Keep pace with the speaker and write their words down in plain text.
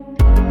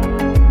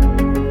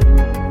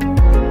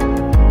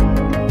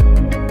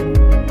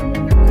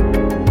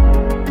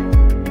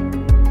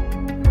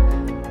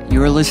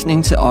You are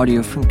listening to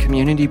audio from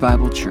Community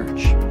Bible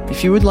Church.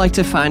 If you would like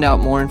to find out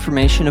more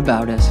information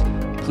about us,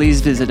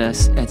 please visit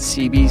us at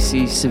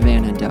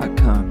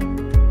cbcsavannah.com.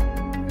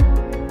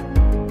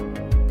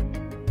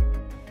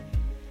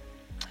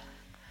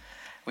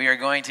 We are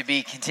going to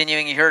be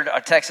continuing. You heard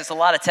our text. It's a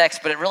lot of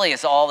text, but it really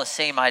is all the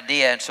same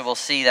idea, and so we'll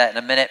see that in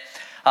a minute.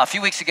 A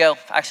few weeks ago,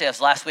 actually it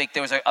was last week,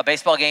 there was a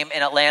baseball game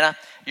in Atlanta,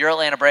 your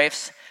Atlanta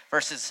Braves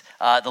versus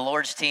the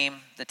Lord's team,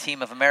 the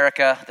team of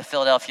America, the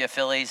Philadelphia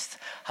Phillies,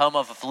 home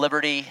of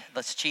Liberty,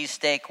 let's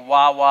cheesesteak,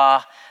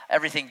 Wawa,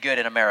 everything good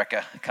in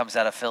America comes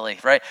out of Philly,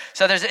 right?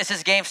 So it's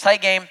this game, it's a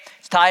tight game.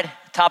 It's tied,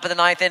 top of the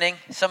ninth inning.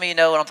 Some of you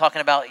know what I'm talking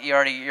about. You're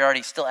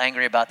already still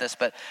angry about this,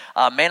 but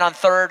man on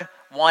third,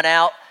 one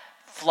out,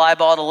 fly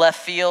ball to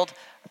left field.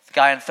 The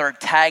guy in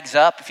third tags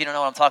up. If you don't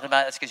know what I'm talking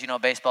about, that's because you know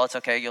baseball. It's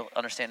okay. You'll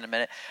understand in a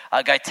minute.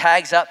 Guy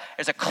tags up.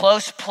 There's a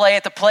close play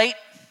at the plate.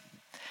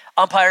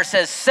 Umpire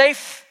says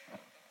safe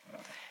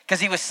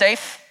because he was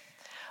safe.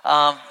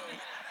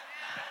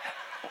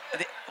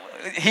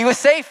 He was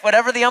safe,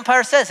 whatever the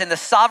umpire says. In the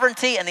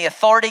sovereignty and the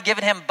authority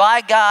given him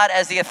by God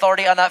as the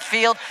authority on that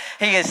field,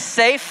 he is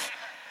safe.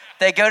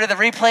 They go to the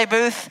replay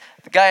booth.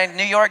 The guy in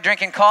New York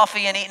drinking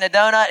coffee and eating a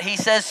donut, he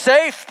says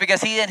safe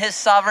because he in his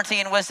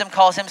sovereignty and wisdom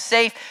calls him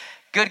safe.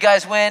 Good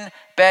guys win,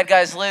 bad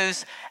guys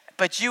lose.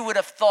 But you would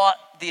have thought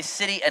the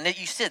city, and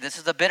you said this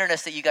is the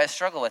bitterness that you guys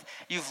struggle with.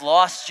 You've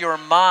lost your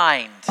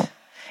mind.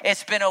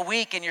 It's been a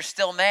week and you're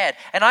still mad.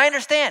 And I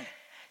understand.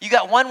 You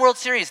got one World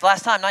Series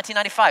last time,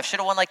 1995. Should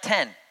have won like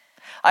 10.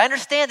 I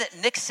understand that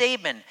Nick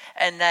Saban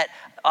and that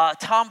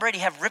Tom Brady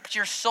have ripped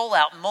your soul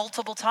out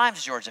multiple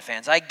times, Georgia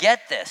fans. I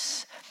get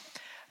this.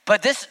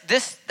 But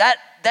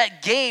that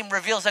game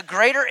reveals a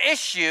greater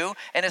issue,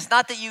 and it's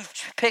not that you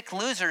pick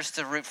losers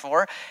to root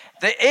for.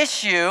 The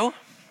issue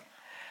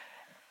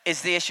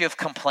is the issue of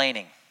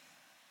complaining.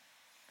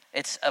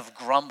 It's of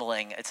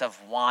grumbling. It's of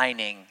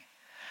whining,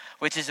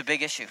 which is a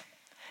big issue.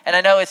 And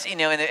I know it's, in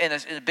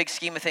the big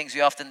scheme of things,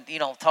 we often,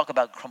 talk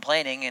about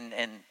complaining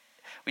and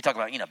we talk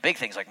about, big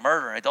things like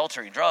murder and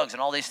adultery and drugs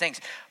and all these things.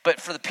 But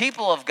for the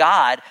people of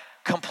God,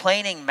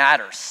 complaining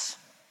matters.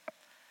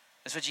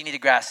 That's what you need to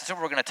grasp. That's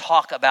what we're going to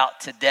talk about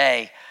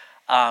today.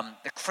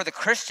 For the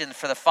Christian,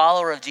 for the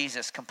follower of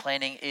Jesus,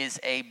 complaining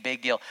is a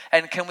big deal.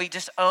 And can we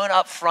just own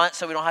up front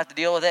so we don't have to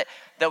deal with it,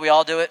 that we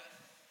all do it?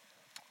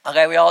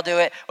 Okay, we all do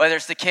it, whether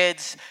it's the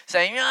kids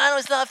saying,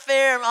 it's not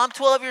fair. I'm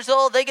 12 years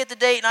old. They get the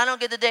date and I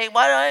don't get the date.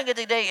 Why do I get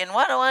the date? And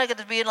why do I get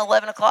to be at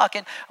 11 o'clock?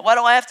 And why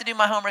do I have to do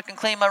my homework and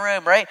clean my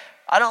room, right?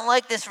 I don't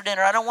like this for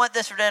dinner. I don't want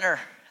this for dinner.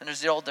 And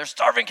there's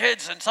starving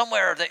kids and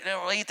somewhere they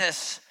will eat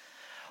this.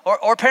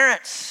 Or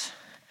parents.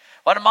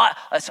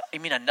 You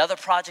mean another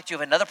project? You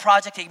have another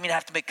project? You mean I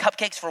have to make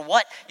cupcakes for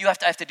what? I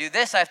have to do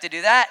this. I have to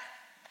do that.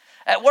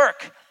 At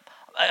work,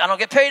 I don't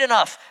get paid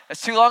enough.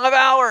 It's too long of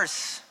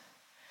hours.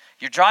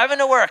 You're driving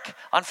to work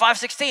on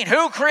 516.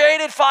 Who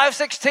created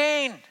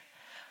 516?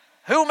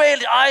 Who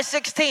made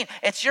I-16?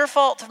 It's your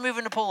fault for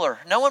moving to Pooler.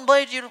 No one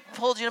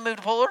told you to move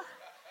to Pooler.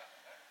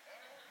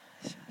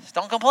 Just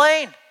don't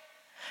complain.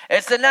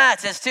 It's the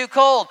gnats. It's too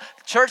cold.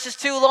 Church is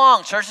too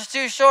long. Church is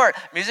too short.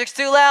 Music's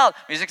too loud.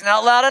 Music's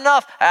not loud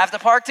enough. I have to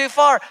park too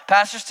far.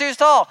 Pastor's too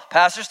tall.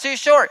 Pastor's too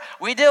short.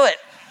 We do it.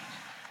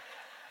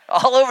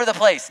 All over the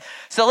place.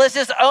 So let's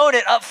just own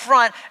it up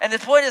front. And the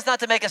point is not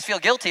to make us feel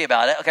guilty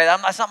about it. Okay,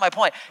 that's not my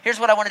point. Here's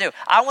what I want to do.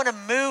 I want to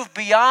move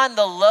beyond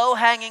the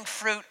low-hanging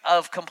fruit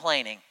of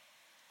complaining,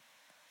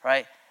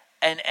 right?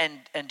 And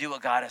do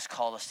what God has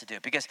called us to do.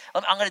 Because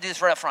I'm going to do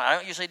this right up front. I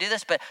don't usually do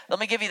this, but let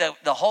me give you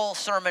the whole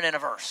sermon in a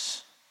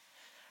verse.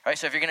 All right,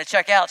 so if you're going to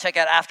check out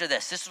after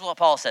this. This is what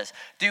Paul says.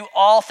 Do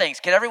all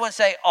things. Can everyone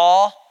say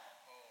all?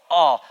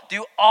 All.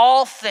 Do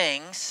all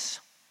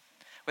things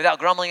without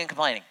grumbling and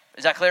complaining.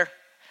 Is that clear?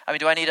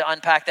 Do I need to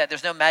unpack that?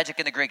 There's no magic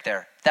in the Greek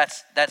there.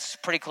 That's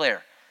pretty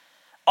clear.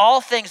 All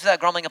things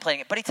without grumbling and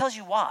complaining. But he tells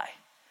you why.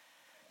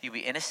 You be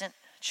innocent,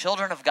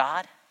 children of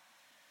God.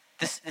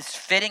 This is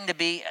fitting to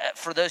be,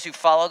 for those who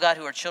follow God,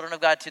 who are children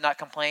of God, to not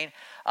complain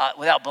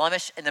without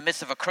blemish in the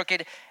midst of a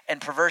crooked and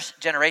perverse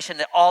generation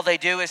that all they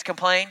do is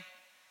complain.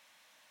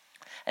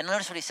 And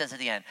notice what he says at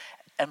the end.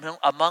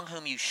 Among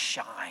whom you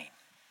shine.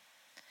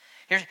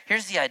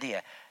 Here's the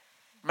idea.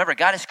 Remember,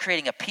 God is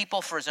creating a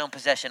people for his own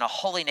possession, a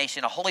holy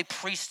nation, a holy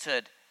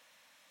priesthood,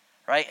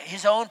 right?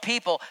 His own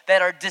people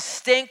that are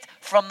distinct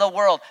from the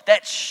world,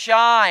 that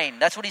shine.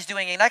 That's what he's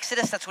doing in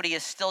Exodus. That's what he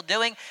is still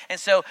doing. And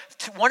so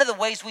one of the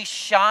ways we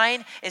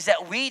shine is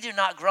that we do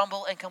not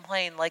grumble and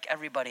complain like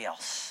everybody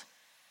else.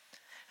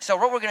 So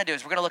what we're going to do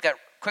is we're going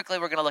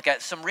to look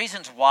at some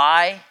reasons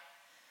why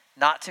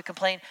not to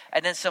complain,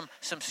 and then some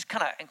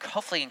kind of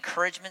hopefully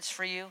encouragements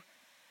for you.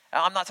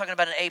 I'm not talking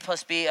about an A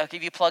plus B. If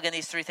you plug in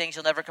these three things,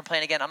 you'll never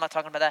complain again. I'm not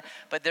talking about that.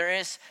 But there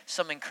is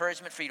some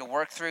encouragement for you to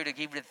work through, to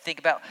give you to think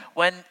about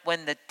when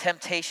the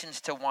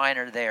temptations to whine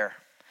are there,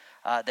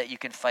 that you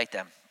can fight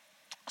them.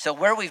 So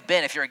where we've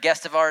been, if you're a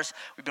guest of ours,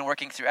 we've been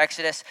working through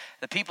Exodus.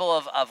 The people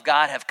of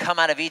God have come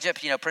out of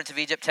Egypt, Prince of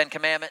Egypt, 10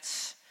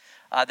 Commandments.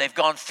 They've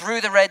gone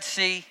through the Red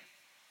Sea.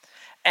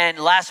 And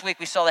last week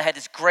we saw they had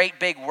this great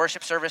big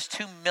worship service,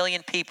 2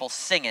 million people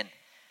singing.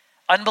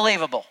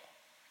 Unbelievable,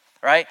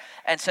 right?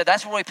 And so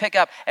that's where we pick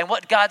up. And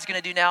what God's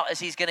going to do now is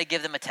he's going to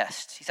give them a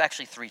test. He's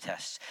actually 3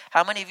 tests.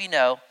 How many of you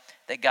know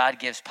that God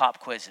gives pop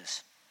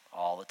quizzes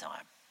all the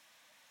time?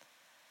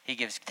 He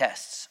gives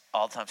tests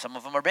all the time. Some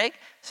of them are big,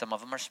 some of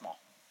them are small.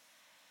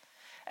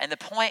 And the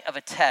point of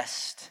a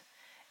test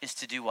is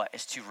to do what?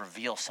 Is to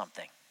reveal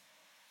something.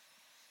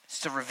 It's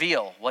to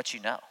reveal what you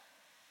know,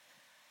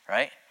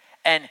 right?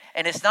 And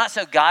it's not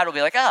so God will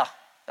be like, oh,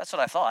 that's what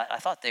I thought. I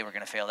thought they were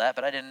going to fail that,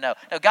 but I didn't know.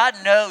 No, God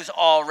knows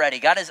already.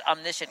 God is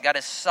omniscient. God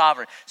is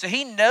sovereign. So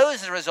he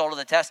knows the result of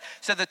the test.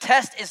 So the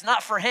test is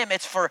not for him.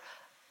 It's for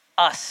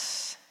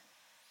us.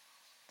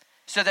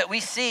 So that we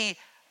see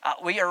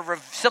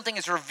something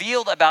is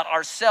revealed about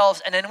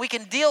ourselves, and then we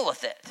can deal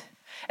with it.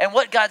 And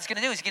what God's going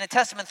to do is he's going to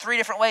test them in 3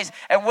 different ways.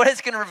 And what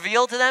it's going to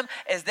reveal to them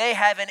is they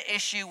have an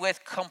issue with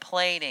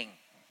complaining.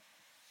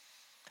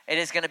 It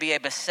is going to be a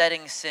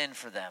besetting sin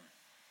for them.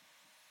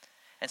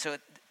 And so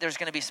there's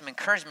going to be some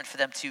encouragement for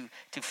them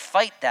to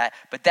fight that,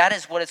 but that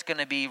is what it's going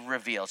to be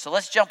revealed. So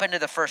let's jump into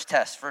the first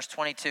test, verse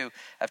 22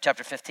 of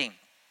chapter 15.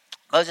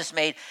 Moses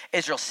made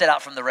Israel set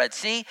out from the Red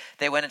Sea.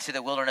 They went into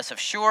the wilderness of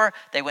Shur.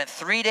 They went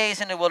 3 days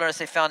into the wilderness.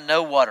 They found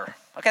no water.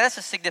 Okay, that's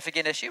a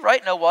significant issue,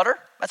 right? No water.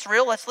 That's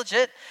real. That's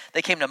legit.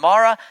 They came to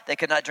Marah. They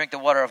could not drink the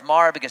water of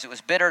Marah because it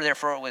was bitter.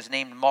 Therefore, it was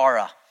named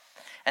Marah.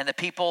 And the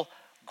people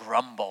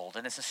grumbled.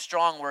 And it's a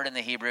strong word in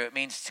the Hebrew. It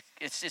means,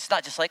 it's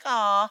not just like,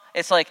 ah.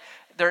 It's like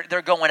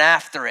they're going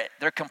after it.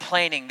 They're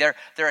complaining. They're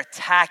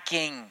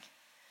attacking.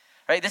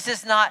 Right? This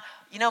is not,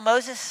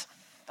 Moses,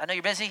 I know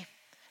you're busy,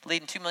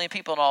 leading 2 million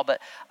people and all, but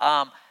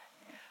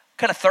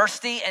kind of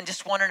thirsty and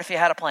just wondering if you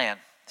had a plan.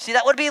 See,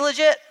 that would be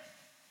legit.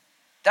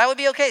 That would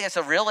be okay. It's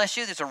a real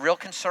issue. There's a real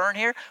concern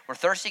here. We're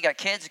thirsty, got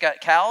kids,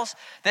 got cows.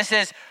 This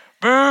is,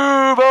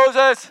 boo,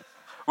 Moses.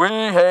 We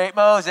hate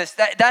Moses.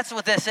 That's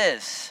what this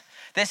is.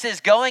 This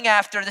is going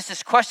after, this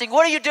is questioning,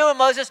 what are you doing,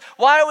 Moses?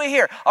 Why are we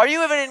here? Are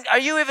you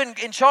even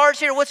in charge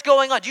here? What's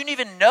going on? Do you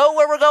even know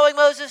where we're going,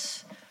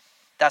 Moses?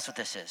 That's what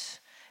this is.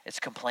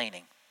 It's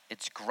complaining.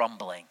 It's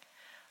grumbling,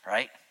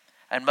 right?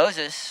 And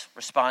Moses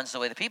responds the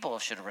way the people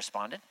should have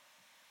responded.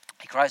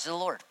 He cries to the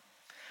Lord.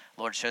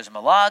 The Lord shows him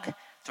a log,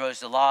 throws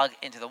the log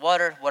into the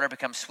water. Water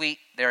becomes sweet.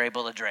 They're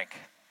able to drink.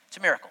 It's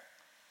a miracle.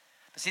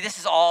 But see, this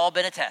has all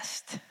been a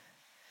test.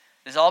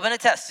 This has all been a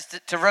test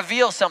to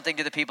reveal something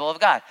to the people of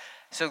God.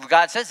 So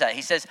God says that.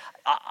 He says,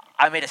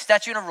 I made a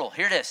statute and a rule.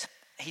 Here it is.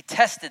 He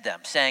tested them,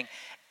 saying,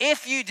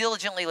 if you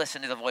diligently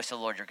listen to the voice of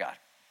the Lord your God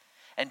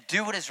and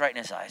do what is right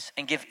in his eyes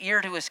and give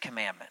ear to his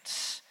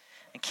commandments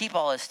and keep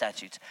all his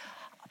statutes,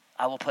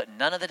 I will put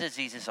none of the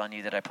diseases on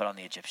you that I put on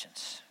the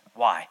Egyptians.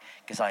 Why?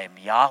 Because I am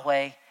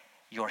Yahweh,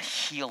 your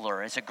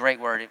healer. It's a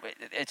great word.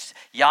 It's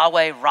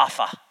Yahweh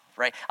Rapha,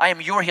 right? I am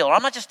your healer.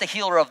 I'm not just the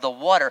healer of the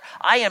water.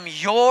 I am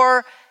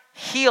your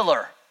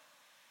healer,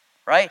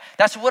 right?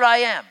 That's what I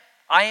am.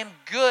 I am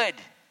good,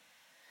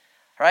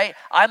 right?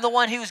 I'm the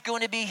one who's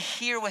going to be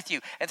here with you.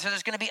 And so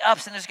there's going to be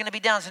ups and there's going to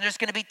be downs and there's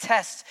going to be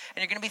tests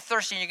and you're going to be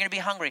thirsty and you're going to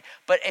be hungry.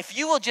 But if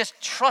you will just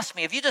trust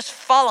me, if you just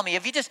follow me,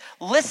 if you just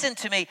listen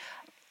to me,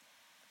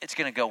 it's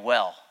going to go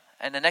well.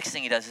 And the next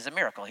thing he does is a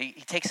miracle. He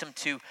takes them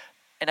to,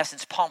 in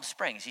essence, Palm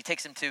Springs. He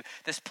takes them to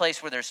this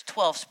place where there's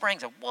 12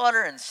 springs of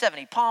water and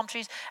 70 palm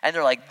trees. And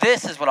they're like,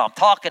 this is what I'm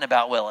talking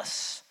about,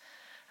 Willis.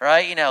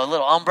 Right?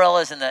 Little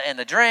umbrellas and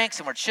the drinks,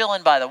 and we're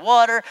chilling by the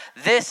water.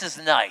 This is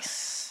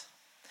nice.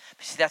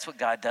 But see, that's what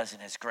God does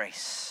in his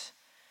grace.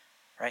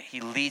 Right?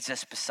 He leads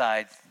us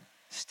beside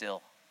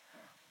still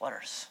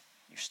waters.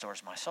 He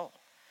restores my soul.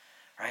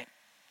 Right?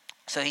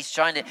 So he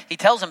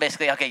tells them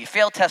basically, okay, you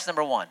failed test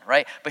number 1,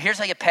 right? But here's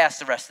how you pass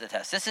the rest of the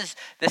test. This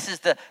is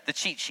the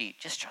cheat sheet.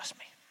 Just trust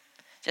me.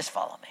 Just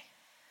follow me,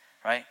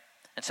 right?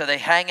 And so they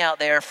hang out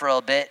there for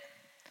a bit,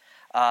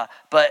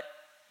 but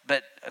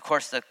of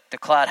course the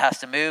cloud has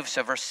to move.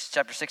 So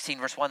chapter 16,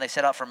 verse 1, they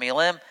set out from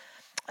Elim,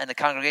 and the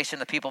congregation,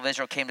 the people of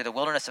Israel, came to the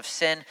wilderness of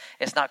Sin.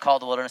 It's not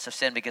called the wilderness of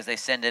Sin because they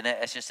sinned in it.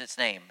 It's just its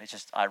name. It's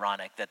just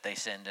ironic that they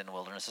sinned in the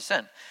wilderness of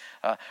Sin,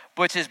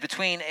 which is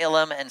between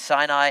Elim and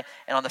Sinai,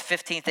 and on the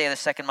 15th day of the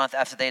second month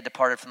after they had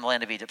departed from the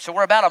land of Egypt. So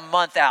we're about a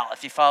month out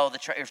if you follow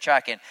your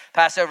track in.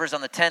 Passover is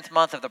on the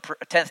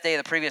 10th day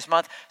of the previous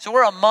month. So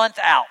we're a month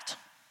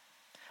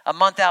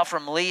out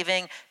from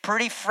leaving.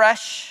 Pretty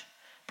fresh,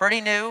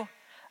 pretty new.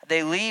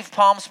 They leave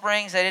Palm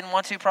Springs. They didn't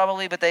want to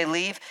probably, but they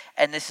leave.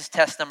 And this is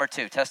test number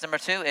 2. Test number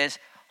 2 is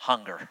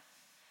hunger.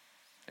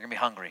 They're going to be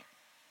hungry.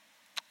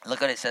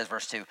 Look what it says,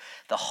 verse 2.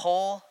 The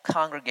whole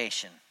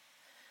congregation,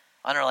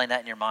 underline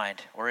that in your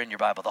mind or in your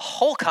Bible. The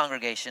whole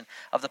congregation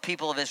of the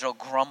people of Israel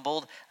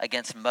grumbled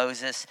against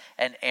Moses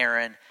and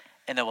Aaron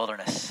in the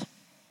wilderness.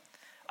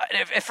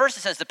 At first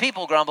it says the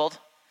people grumbled.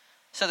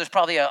 So there's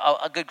probably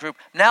a good group.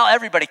 Now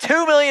everybody,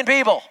 2 million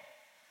people.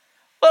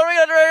 What are we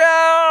going to do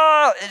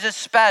now? It's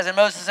just spaz. And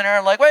Moses and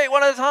Aaron are like, wait,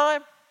 one at a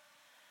time.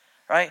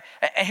 Right?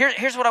 And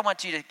here's what I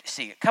want you to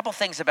see. A couple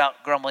things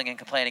about grumbling and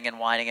complaining and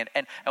whining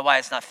and why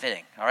it's not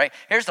fitting. All right?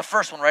 Here's the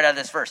first one right out of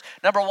this verse.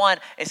 Number 1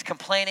 is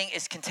complaining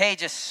is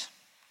contagious.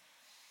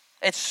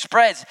 It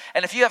spreads.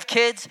 And if you have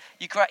kids,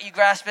 you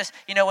grasp this.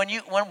 You know, when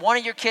one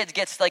of your kids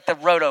gets like the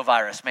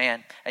rotavirus,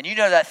 man, and you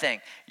know that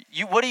thing,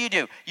 what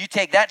do? You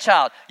take that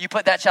child, you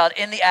put that child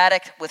in the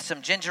attic with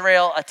some ginger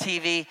ale, a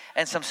TV,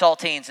 and some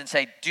saltines and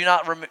say,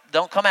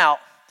 don't come out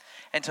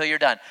until you're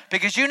done.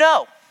 Because you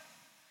know,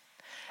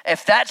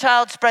 if that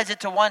child spreads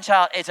it to one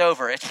child, it's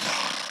over.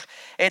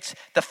 It's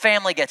the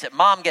family gets it,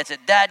 mom gets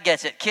it, dad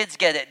gets it, kids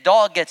get it,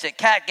 dog gets it,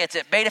 cat gets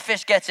it, beta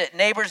fish gets it,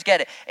 neighbors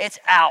get it. It's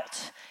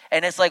out.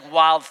 And it's like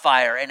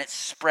wildfire, and it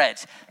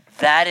spreads.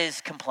 That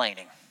is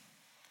complaining.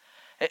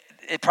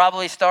 It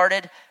probably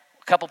started,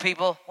 a couple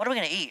people, what are we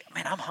going to eat?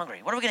 Man, I'm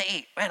hungry. What are we going to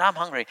eat? Man, I'm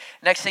hungry.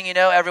 Next thing you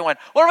know, everyone,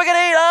 what are we going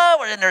to eat?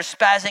 Oh, and they're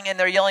spazzing, and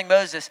they're yelling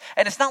Moses.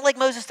 And it's not like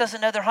Moses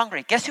doesn't know they're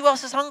hungry. Guess who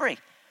else is hungry?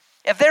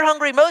 If they're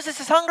hungry, Moses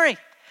is hungry.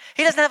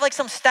 He doesn't have like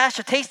some stash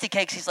of tasty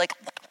cakes. He's like,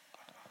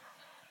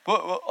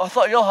 well, I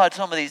thought y'all had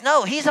some of these.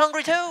 No, he's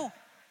hungry too.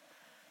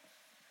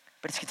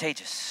 But it's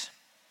contagious.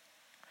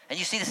 And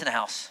you see this in the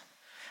house.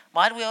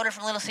 Why do we order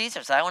from Little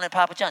Caesars? I wanted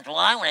Papa John's. Well,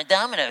 I wanted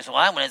Domino's. Well,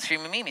 I wanted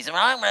Screaming Mimi's. Well,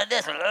 I wanted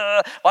this.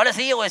 Why does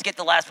he always get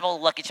the last bowl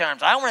of Lucky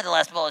Charms? I wanted the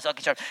last bowl of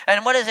Lucky Charms.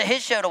 And what is it?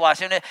 His show to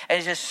watch. And it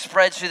just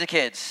spreads through the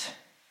kids.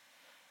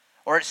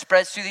 Or it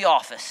spreads through the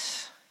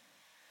office.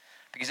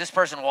 Because this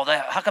person,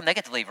 how come they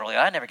get to leave early?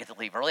 I never get to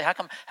leave early. How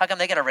come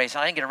they get a raise?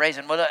 I didn't get a raise.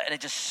 And it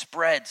just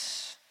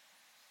spreads.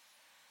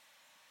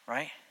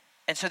 Right?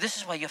 And so this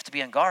is why you have to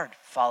be on guard,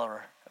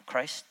 follower of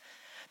Christ.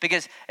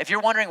 Because if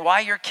you're wondering why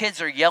your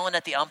kids are yelling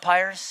at the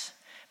umpires,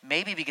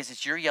 maybe because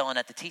it's you're yelling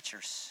at the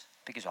teachers.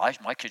 Because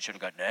my kid should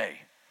have gotten an A.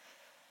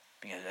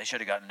 Because they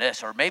should have gotten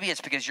this. Or maybe it's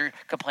because you're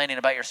complaining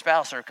about your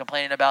spouse or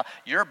complaining about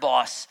your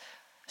boss.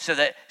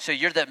 So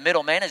you're the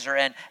middle manager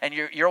and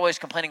you're always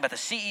complaining about the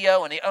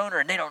CEO and the owner,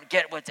 and they don't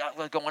get what's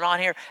going on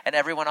here. And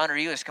everyone under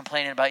you is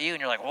complaining about you.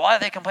 And you're like, why are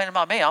they complaining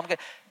about me? I'm good.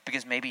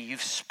 Because maybe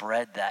you've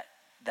spread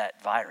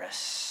that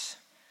virus.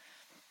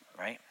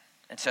 Right?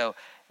 And so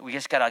we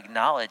just got to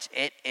acknowledge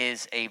it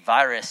is a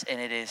virus,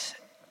 and it is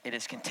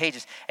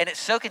contagious. And it's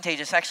so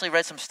contagious. I actually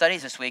read some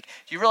studies this week.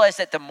 Do you realize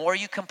that the more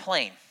you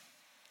complain,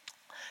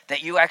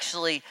 that you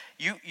actually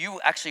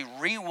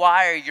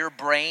rewire your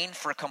brain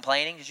for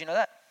complaining? Did you know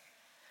that?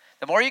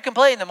 The more you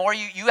complain, the more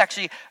you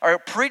actually are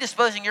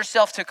predisposing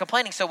yourself to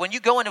complaining. So when you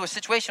go into a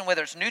situation,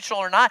 whether it's neutral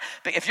or not,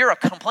 but if you're a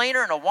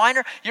complainer and a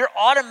whiner, you're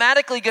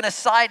automatically going to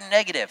side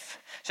negative.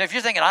 So if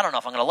you're thinking, I don't know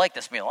if I'm going to like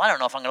this meal. I don't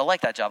know if I'm going to like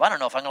that job. I don't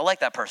know if I'm going to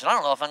like that person. I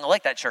don't know if I'm going to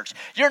like that church.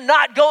 You're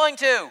not going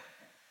to.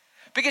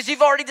 Because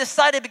you've already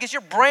decided, because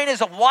your brain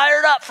is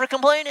wired up for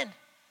complaining.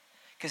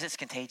 Because it's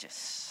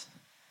contagious.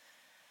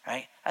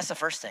 Right? That's the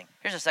first thing.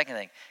 Here's the second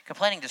thing.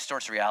 Complaining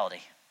distorts reality.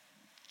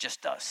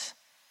 Just does.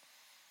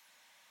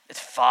 It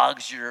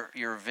fogs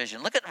your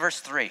vision. Look at verse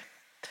 3.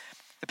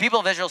 The people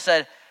of Israel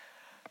said,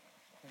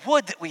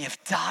 would that we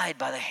have died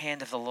by the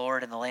hand of the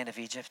Lord in the land of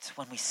Egypt,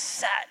 when we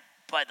sat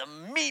by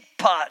the meat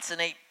pots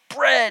and ate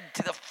bread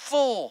to the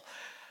full.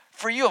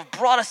 For you have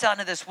brought us out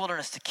into this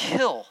wilderness to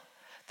kill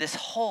this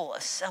whole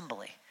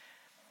assembly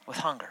with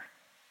hunger.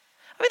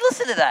 I mean,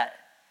 listen to that.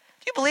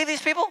 Do you believe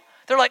these people?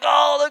 They're like,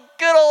 oh, the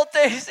good old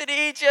days in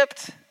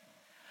Egypt,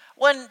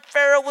 when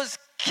Pharaoh was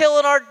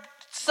killing our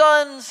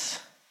sons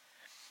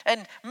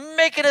and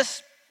making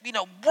us,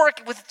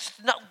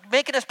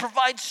 making us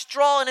provide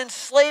straw and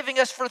enslaving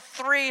us for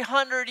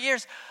 300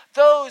 years.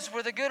 Those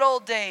were the good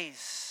old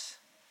days.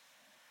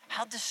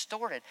 How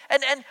distorted.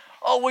 And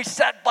we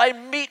sat by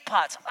meat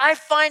pots. I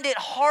find it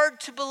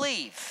hard to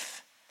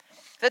believe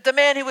that the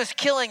man who was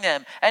killing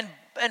them and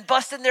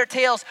busting their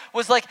tails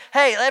was like,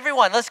 hey,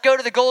 everyone, let's go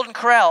to the Golden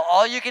Corral.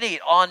 All you can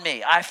eat on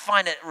me. I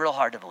find it real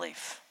hard to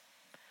believe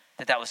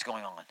that was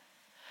going on.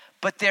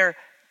 But their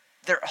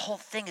whole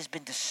thing has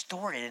been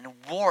distorted and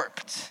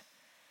warped,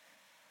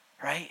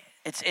 right?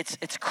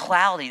 It's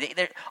cloudy.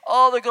 They're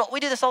good.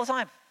 We do this all the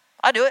time.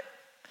 I do it.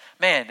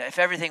 Man, if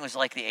everything was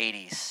like the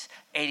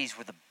 80s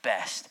were the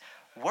best.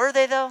 Were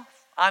they though?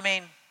 I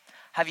mean,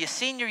 have you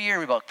seen your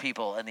yearbook,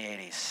 people, in the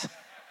 80s?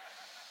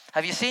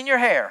 Have you seen your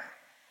hair?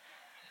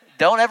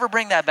 Don't ever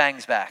bring that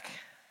bangs back.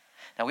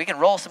 Now we can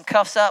roll some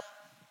cuffs up,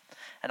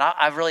 and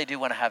I really do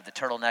want to have the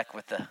turtleneck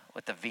with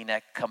the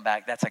V-neck come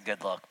back. That's a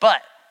good look.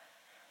 But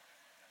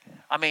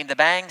I mean, the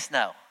bangs,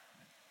 no.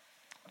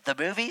 The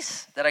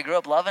movies that I grew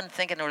up loving,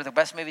 thinking they were the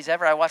best movies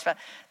ever I watched,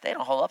 they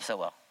don't hold up so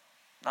well.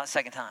 Not the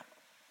second time.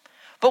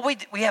 But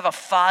we have a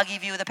foggy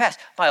view of the past.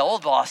 My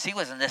old boss, he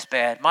wasn't this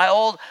bad.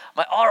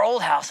 Our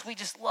old house, we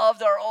just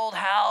loved our old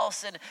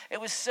house, and it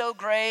was so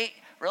great.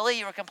 Really,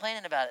 you were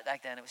complaining about it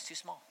back then. It was too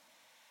small.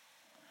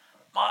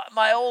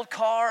 My old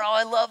car, oh,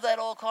 I love that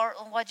old car.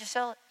 Oh, why'd you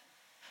sell it?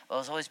 Well,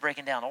 it was always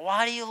breaking down. Well, why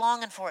are you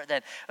longing for it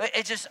then?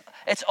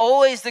 It's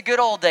always the good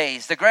old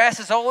days. The grass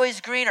is always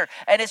greener.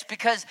 And it's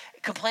because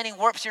complaining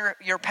warps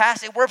your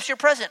past. It warps your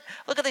present.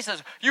 Look at these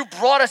things. You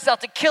brought us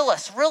out to kill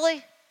us.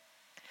 Really?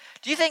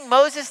 Do you think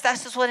Moses,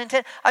 that's just what he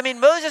intended? I mean,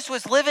 Moses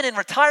was living in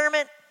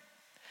retirement,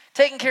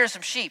 taking care of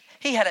some sheep.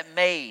 He had it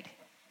made.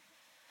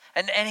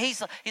 And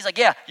he's like,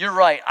 yeah, you're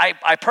right.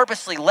 I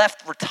purposely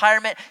left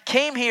retirement,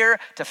 came here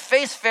to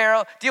face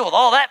Pharaoh, deal with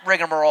all that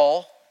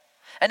rigmarole,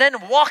 and then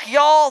walk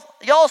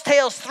y'all's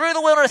tails through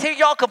the wilderness. Here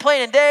y'all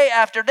complaining day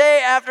after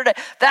day after day.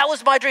 That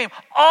was my dream.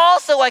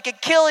 Also, I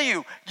could kill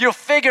you. You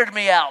figured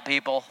me out,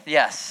 people.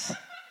 Yes.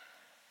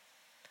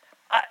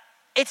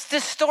 It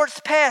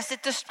distorts past.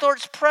 It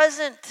distorts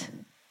present.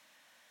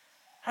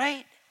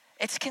 Right?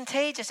 It's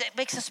contagious. It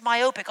makes us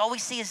myopic. All we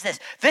see is this.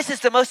 This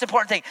is the most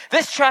important thing.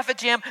 This traffic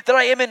jam that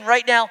I am in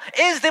right now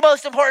is the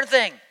most important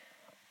thing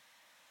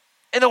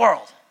in the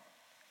world.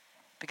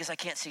 Because I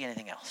can't see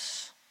anything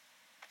else.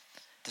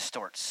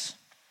 Distorts.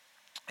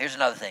 Here's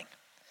another thing.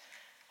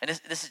 And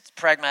this is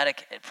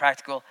pragmatic and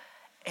practical.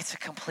 It's a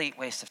complete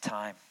waste of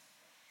time.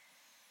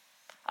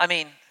 I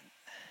mean,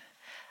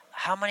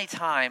 how many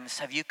times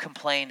have you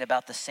complained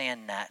about the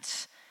sand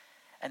gnats?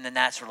 And the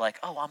gnats were like,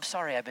 oh, I'm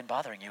sorry I've been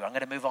bothering you. I'm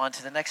going to move on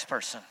to the next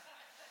person.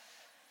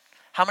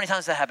 How many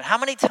times does that happen? How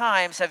many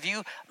times have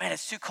you, man,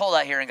 it's too cold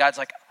out here. And God's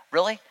like,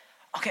 really?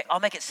 Okay, I'll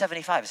make it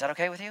 75. Is that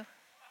okay with you?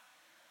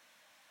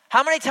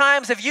 How many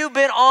times have you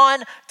been on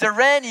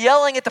Duren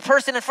yelling at the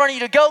person in front of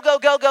you to go, go,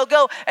 go, go,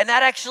 go, and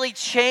that actually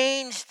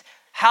changed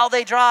how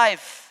they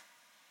drive?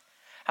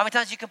 How many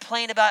times you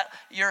complain about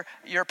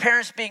your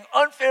parents being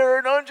unfair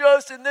and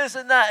unjust and this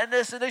and that and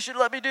this and they should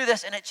let me do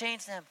this, and it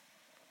changed them?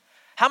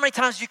 How many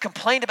times you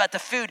complained about the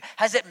food?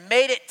 Has it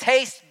made it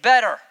taste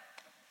better?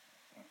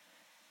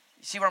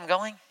 You see where I'm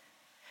going?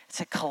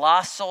 It's a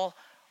colossal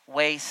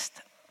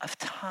waste of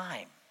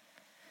time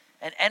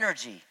and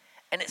energy,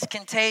 and it's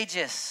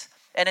contagious.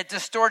 And it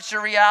distorts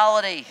your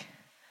reality,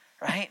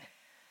 right?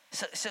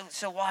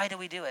 So why do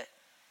we do it,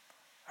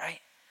 right?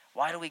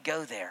 Why do we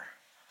go there?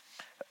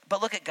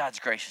 But look at God's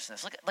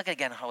graciousness. Look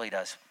again how he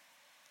does.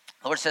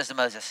 The Lord says to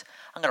Moses,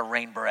 I'm going to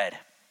rain bread.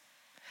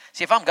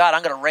 See, if I'm God,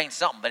 I'm going to rain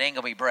something, but it ain't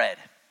going to be bread.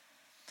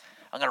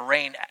 I'm going to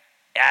rain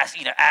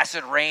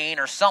acid rain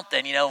or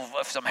something,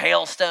 some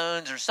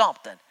hailstones or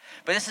something.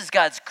 But this is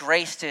God's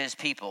grace to his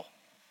people.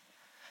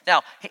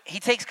 Now,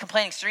 he takes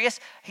complaining serious.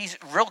 He's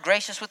real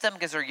gracious with them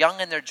because they're young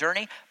in their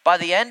journey. By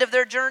the end of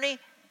their journey,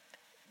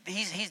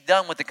 he's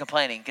done with the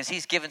complaining because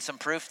he's given some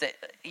proof that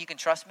you can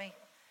trust me.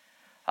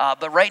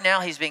 But right now,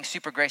 he's being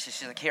super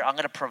gracious. He's like, here, I'm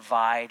going to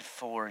provide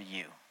for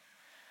you.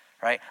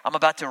 Right? I'm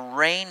about to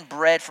rain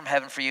bread from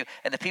heaven for you,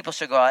 and the people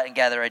shall go out and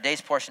gather a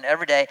day's portion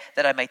every day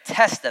that I may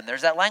test them.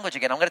 There's that language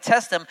again. I'm going to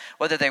test them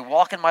whether they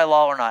walk in my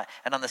law or not.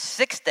 And on the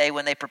sixth day,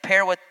 when they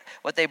prepare what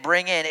they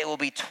bring in, it will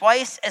be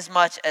twice as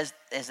much as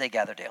they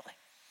gather daily.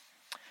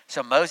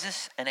 So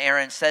Moses and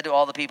Aaron said to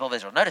all the people of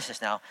Israel, notice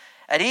this now,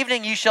 at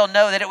evening you shall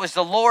know that it was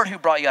the Lord who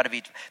brought you out of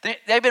Egypt.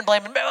 They've been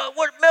blaming,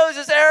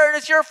 Moses, Aaron,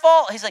 it's your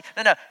fault. He's like,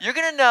 no, you're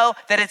going to know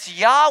that it's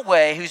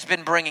Yahweh who's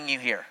been bringing you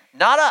here,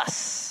 not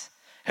us.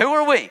 Who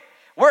are we?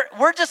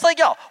 We're just like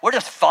y'all. We're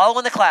just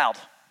following the cloud.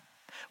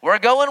 We're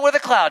going where the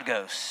cloud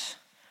goes,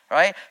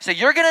 right? So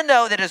you're going to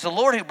know that it is the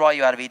Lord who brought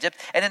you out of Egypt.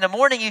 And in the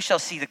morning you shall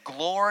see the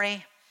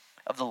glory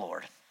of the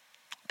Lord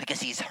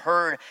because he's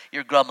heard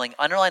your grumbling.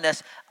 Underline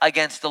this,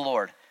 against the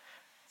Lord.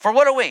 For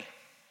what are we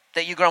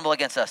that you grumble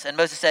against us? And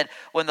Moses said,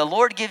 when the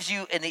Lord gives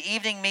you in the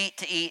evening meat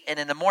to eat and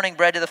in the morning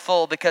bread to the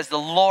full, because the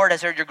Lord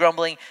has heard your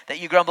grumbling, that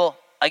you grumble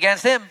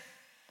against him.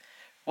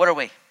 What are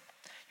we?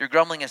 Your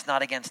grumbling is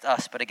not against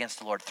us, but against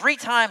the Lord. 3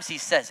 times he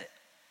says it.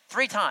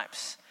 3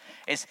 times.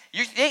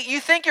 You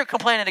think you're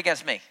complaining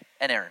against me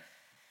and Aaron.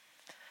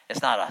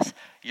 It's not us.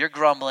 You're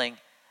grumbling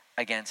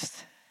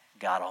against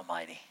God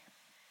Almighty.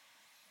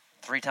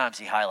 3 times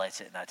he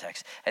highlights it in that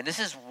text. And this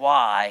is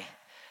why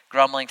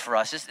grumbling for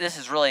us, this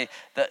is really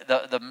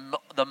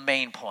the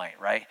main point,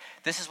 right?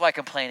 This is why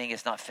complaining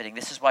is not fitting.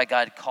 This is why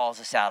God calls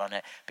us out on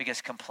it,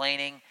 because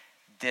complaining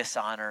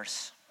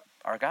dishonors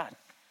our God.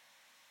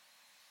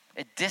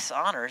 It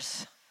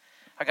dishonors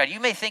our God. You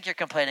may think you're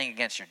complaining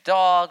against your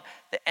dog,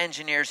 the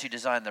engineers who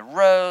designed the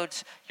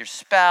roads, your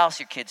spouse,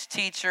 your kid's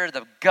teacher,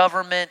 the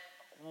government,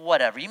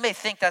 whatever. You may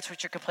think that's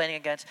what you're complaining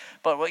against,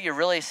 but what you're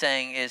really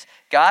saying is,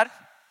 God,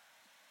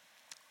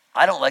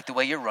 I don't like the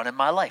way you're running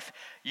my life.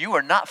 You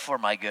are not for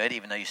my good,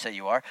 even though you say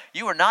you are.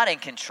 You are not in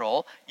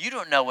control. You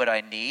don't know what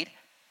I need.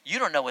 You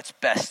don't know what's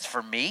best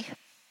for me.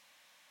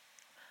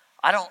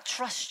 I don't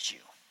trust you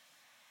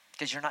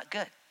because you're not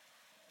good.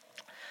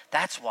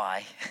 That's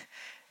why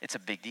it's a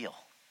big deal.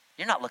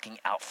 You're not looking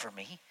out for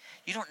me.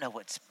 You don't know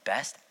what's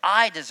best.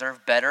 I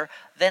deserve better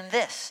than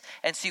this.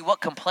 And see what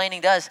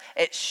complaining does,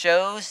 it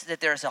shows that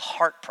there's a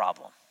heart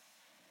problem.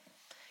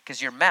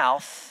 Because your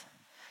mouth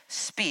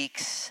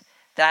speaks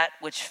that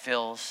which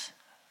fills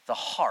the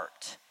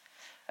heart.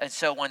 And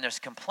so when there's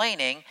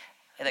complaining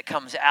that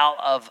comes out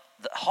of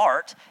the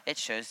heart, it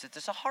shows that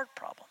there's a heart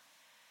problem.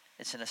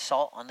 It's an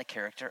assault on the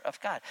character of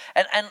God.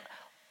 And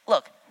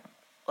look,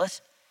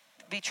 let's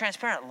be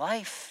transparent.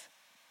 Life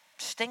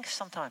stinks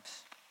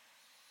sometimes.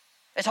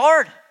 It's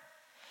hard.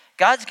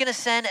 God's going to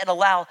send and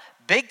allow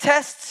big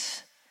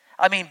tests.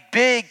 I mean,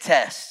 big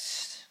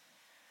tests,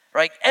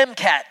 right?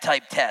 MCAT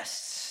type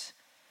tests.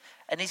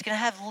 And he's going to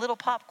have little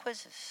pop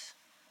quizzes.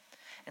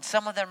 And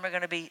some of them are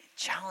going to be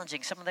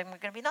challenging. Some of them are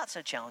going to be not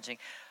so challenging.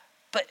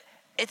 But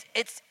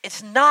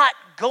it's not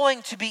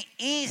going to be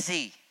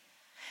easy.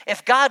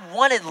 If God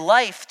wanted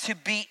life to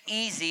be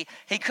easy,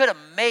 he could have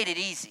made it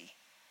easy.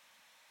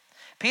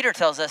 Peter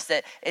tells us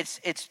that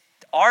it's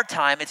our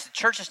time, it's the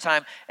church's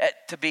time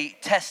to be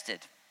tested,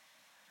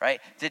 right?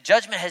 The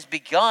judgment has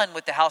begun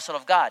with the household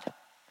of God.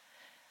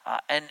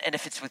 And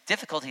if it's with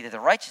difficulty that the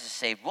righteous is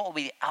saved, what will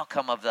be the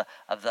outcome of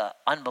the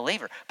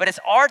unbeliever? But it's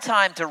our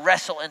time to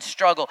wrestle and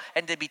struggle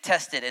and to be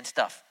tested and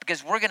stuff,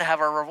 because we're going to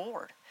have our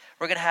reward.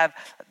 We're going to have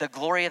the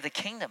glory of the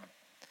kingdom.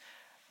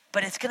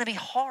 But it's going to be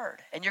hard,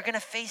 and you're going to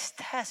face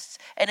tests,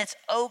 and it's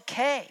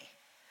okay,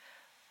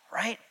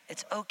 right?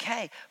 It's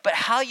okay. But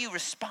how you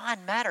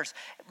respond matters.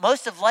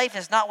 Most of life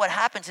is not what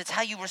happens. It's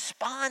how you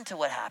respond to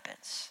what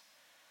happens,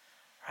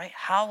 right?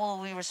 How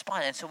will we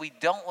respond? And so we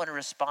don't want to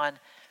respond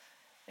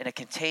in a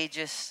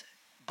contagious,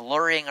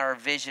 blurring our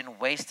vision,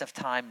 waste of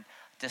time,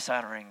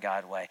 dishonoring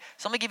God way.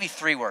 So let me give you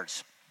 3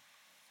 words.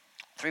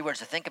 3 words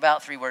to think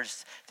about, 3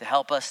 words to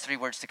help us, 3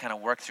 words to kind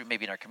of work through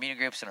maybe in our community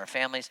groups, in our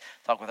families,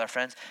 talk with our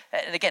friends.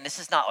 And again, this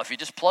is not, if you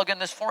just plug in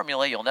this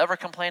formula, you'll never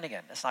complain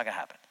again. That's not going to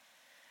happen.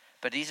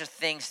 But these are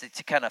things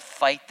to kind of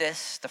fight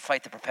this, to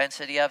fight the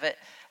propensity of it.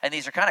 And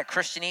these are kind of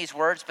Christianese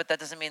words, but that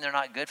doesn't mean they're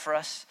not good for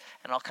us.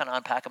 And I'll kind of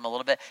unpack them a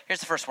little bit. Here's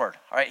the first word.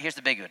 All right, here's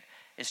the big one,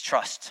 is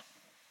trust.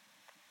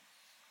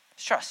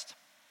 It's trust.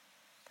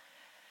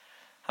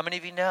 How many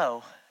of you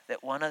know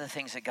that one of the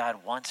things that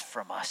God wants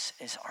from us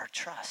is our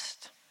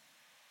trust?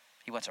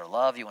 He wants our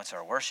love. He wants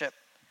our worship.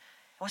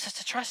 He wants us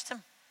to trust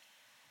him.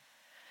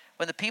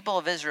 When the people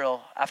of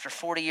Israel, after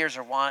 40 years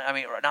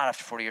not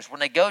after 40 years, when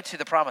they go to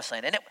the promised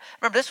land, and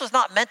remember, this was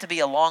not meant to be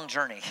a long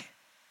journey.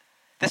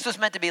 This was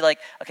meant to be like,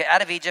 okay,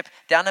 out of Egypt,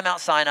 down to Mount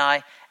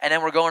Sinai, and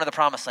then we're going to the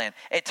promised land.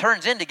 It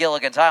turns into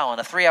Gilligan's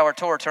Island. A 3-hour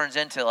tour turns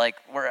into like,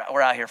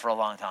 we're out here for a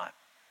long time.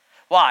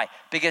 Why?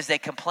 Because they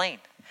complain.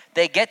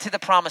 They get to the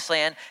promised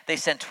land. They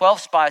send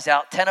 12 spies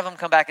out. 10 of them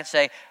come back and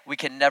say, we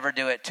can never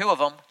do it. 2 of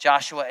them,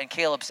 Joshua and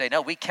Caleb, say,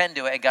 no, we can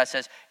do it. And God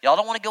says, y'all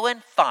don't want to go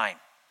in? Fine.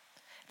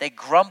 They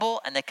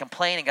grumble and they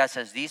complain. And God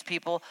says, these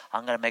people,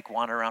 I'm going to make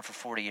wander around for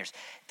 40 years.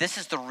 This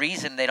is the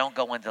reason they don't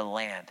go into the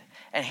land.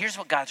 And here's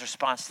what God's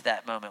response to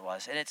that moment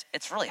was. And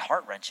it's really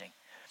heart-wrenching.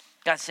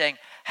 God's saying,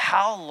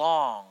 how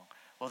long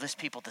will this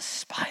people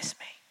despise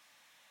me?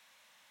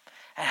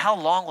 And how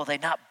long will they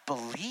not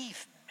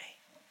believe me?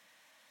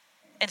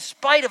 In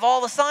spite of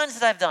all the signs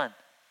that I've done.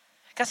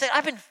 God said,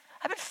 I've been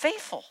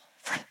faithful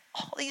for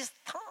all these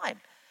time.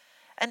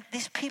 And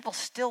these people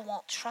still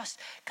won't trust.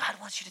 God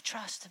wants you to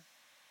trust him.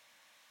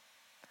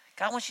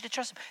 God wants you to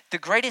trust him. The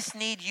greatest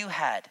need you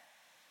had,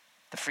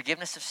 the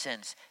forgiveness of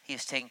sins, he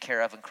is taken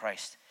care of in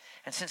Christ.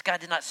 And since God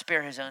did not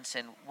spare his own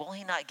sin, will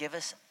he not give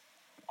us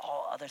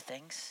all other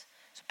things?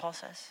 So Paul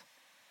says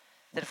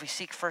that if we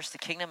seek first the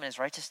kingdom and his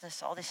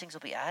righteousness, all these things will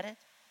be added.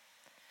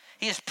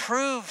 He has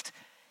proved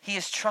he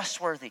is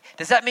trustworthy.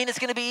 Does that mean it's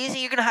going to be easy?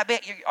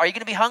 Are you going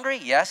to be hungry?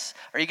 Yes.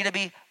 Are you going to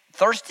be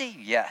thirsty?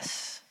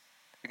 Yes.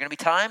 Are going to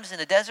be times in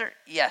the desert?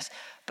 Yes.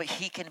 But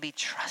he can be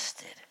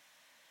trusted.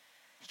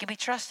 He can be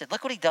trusted.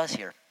 Look what he does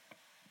here.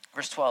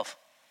 Verse 12.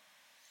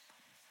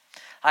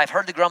 I have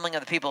heard the grumbling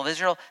of the people of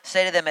Israel.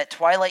 Say to them, at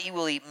twilight you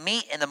will eat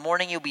meat. In the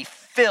morning you will be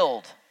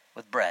filled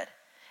with bread.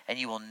 And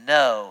you will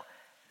know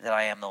that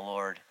I am the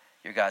Lord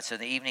your God. So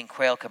in the evening,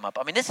 quail come up.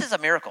 I mean, this is a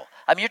miracle.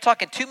 I mean, you're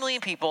talking 2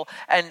 million people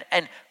and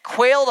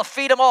quail to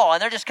feed them all.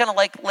 And they're just kind of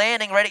like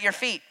landing right at your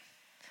feet.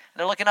 And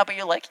they're looking up at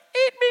you like,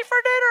 eat me for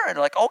dinner. And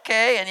they're like,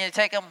 okay. And you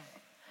take them,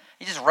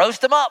 you just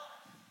roast them up.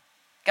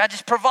 God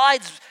just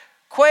provides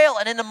quail.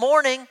 And in the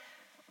morning,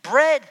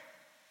 bread.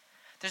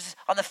 There's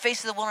on the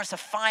face of the wilderness a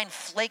fine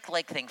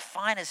flake-like thing,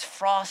 fine as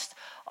frost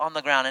on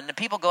the ground. And the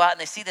people go out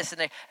and they see this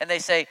and they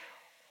say,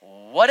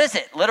 what is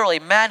it? Literally,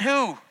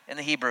 manhu in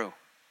the Hebrew,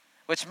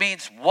 which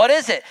means, what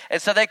is it? And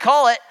so they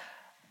call it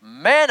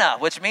manna,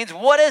 which means,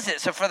 what is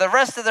it? So for the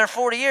rest of their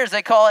 40 years,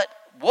 they call it,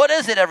 what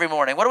is it every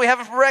morning? What are we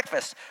having for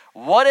breakfast?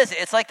 What is it?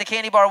 It's like the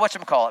candy bar,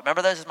 whatchamacallit.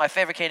 Remember, this is my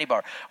favorite candy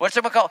bar.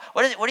 Whatchamacallit?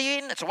 What is it? What are you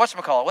eating? It's a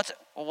whatchamacallit.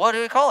 What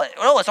do we call it?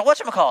 No, it's a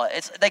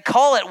whatchamacallit. They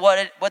call it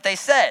what they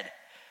said.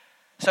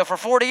 So for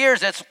 40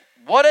 years, it's,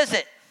 what is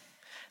it?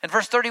 And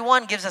verse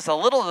 31 gives us a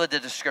little of the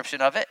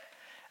description of it.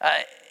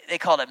 They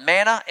called it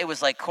manna. It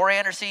was like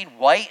coriander seed,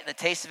 white, and the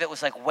taste of it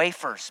was like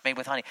wafers made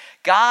with honey.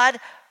 God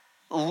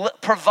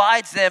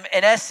provides them,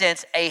 in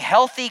essence, a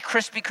healthy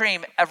Krispy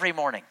Kreme every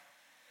morning.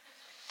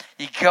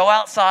 You go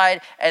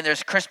outside, and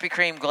there's Krispy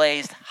Kreme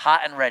glazed,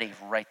 hot and ready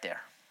right there.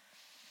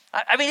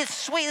 I mean, it's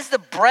sweet. This is the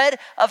bread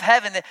of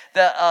heaven.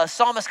 The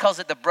psalmist calls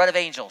it the bread of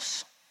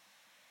angels.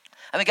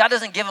 I mean, God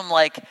doesn't give them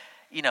like,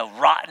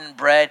 rotten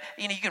bread.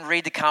 You can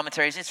read the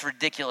commentaries. It's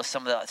ridiculous,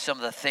 some of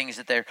the things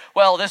that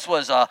this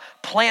was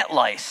plant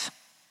lice,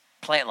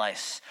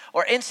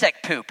 or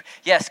insect poop.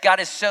 Yes,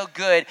 God is so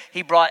good.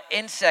 He brought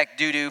insect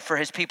doo-doo for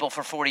his people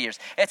for 40 years.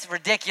 It's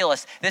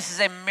ridiculous. This is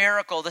a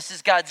miracle. This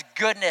is God's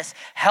goodness.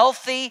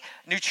 Healthy,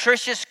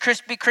 nutritious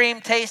Krispy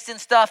Kreme taste and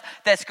stuff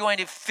that's going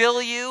to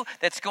fill you,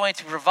 that's going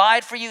to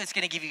provide for you. It's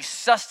going to give you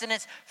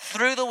sustenance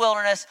through the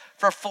wilderness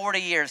for 40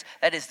 years.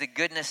 That is the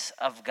goodness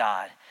of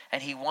God.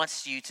 And he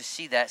wants you to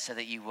see that so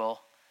that you will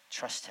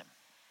trust him.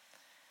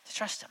 To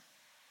trust him,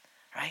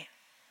 right?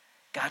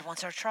 God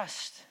wants our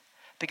trust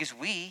because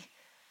we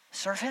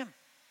serve him.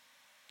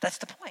 That's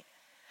the point.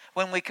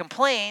 When we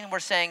complain, we're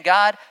saying,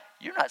 God,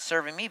 you're not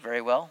serving me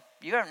very well.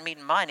 You aren't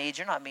meeting my needs.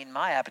 You're not meeting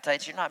my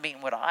appetites. You're not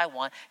meeting what I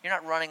want. You're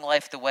not running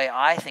life the way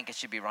I think it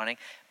should be running.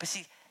 But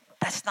see,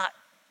 that's not,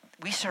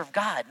 we serve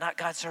God, not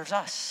God serves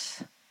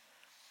us.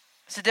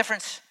 It's the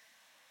difference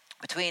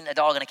between a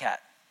dog and a cat,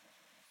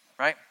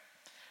 right?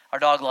 Our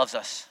dog loves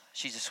us.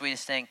 She's the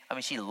sweetest thing. I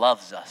mean, she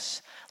loves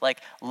us. Like,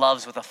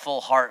 loves with a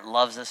full heart,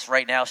 loves us.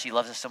 Right now, she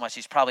loves us so much,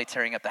 she's probably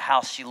tearing up the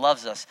house. She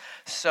loves us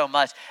so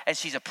much. And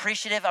she's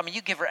appreciative. I mean,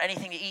 you give her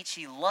anything to eat,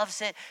 she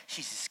loves it.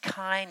 She's just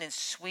kind and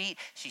sweet.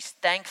 She's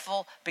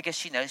thankful because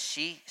she knows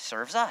she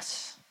serves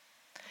us.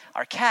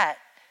 Our cat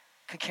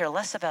could care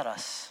less about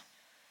us.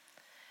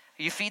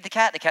 You feed the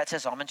cat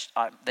says,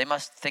 they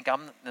must think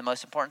I'm the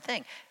most important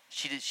thing.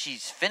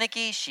 She's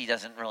finicky. She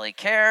doesn't really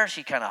care.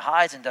 She kind of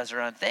hides and does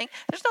her own thing.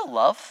 There's no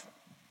love.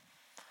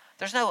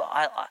 There's no,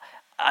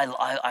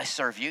 I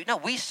serve you. No,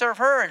 we serve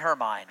her in her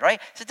mind, right?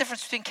 It's the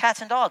difference between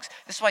cats and dogs.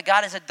 This is why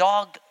God is a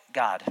dog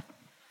God.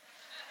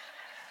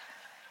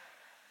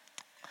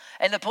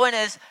 And the point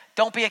is,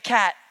 don't be a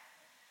cat.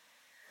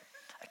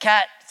 A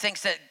cat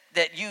thinks that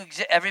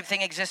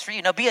everything exists for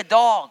you. No, be a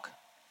dog.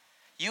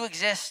 You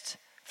exist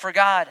for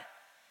God.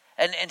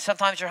 And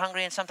sometimes you're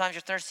hungry, and sometimes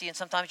you're thirsty, and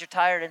sometimes you're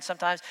tired,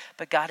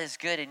 but God is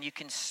good, and you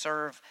can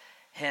serve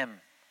him,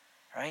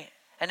 right?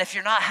 And if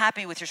you're not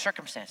happy with your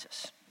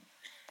circumstances,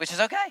 which is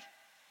okay.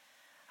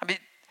 I mean,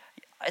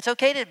 it's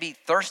okay to be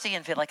thirsty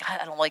and feel like,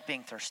 I don't like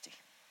being thirsty.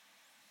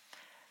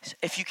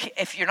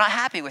 If you're not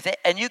happy with it,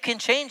 and you can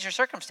change your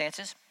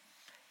circumstances,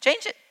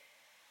 change it.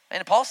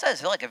 And Paul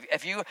says, look,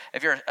 if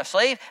you're a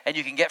slave and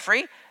you can get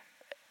free,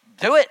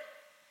 do it.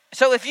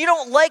 So if you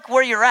don't like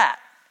where you're at,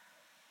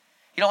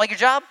 you don't like your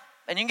job,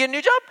 and you can get a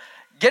new job,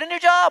 get a new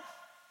job.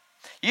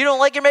 You don't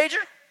like your major?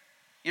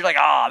 You're like,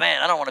 oh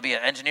man, I don't want to be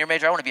an engineer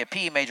major. I want to be a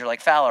PE major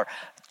like Fowler.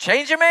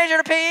 Change your major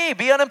to PE.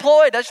 Be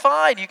unemployed. That's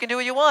fine. You can do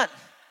what you want.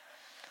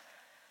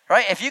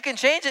 Right? If you can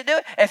change it, do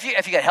it. If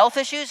you got health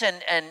issues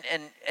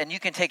and you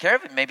can take care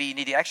of it, maybe you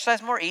need to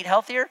exercise more, eat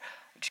healthier,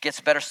 get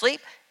some better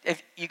sleep.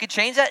 If you could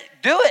change that,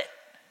 do it.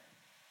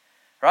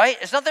 Right?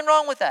 There's nothing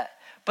wrong with that.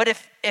 But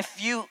if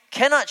you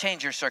cannot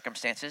change your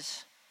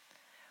circumstances,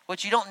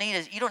 what you don't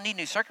need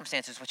new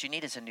circumstances. What you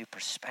need is a new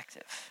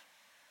perspective.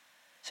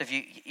 So if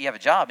you have a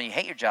job and you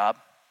hate your job,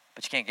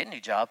 but you can't get a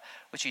new job,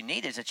 what you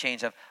need is a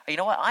change of, you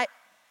know what,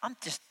 I'm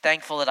just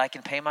thankful that I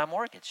can pay my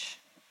mortgage.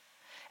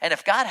 And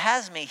if God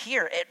has me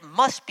here, it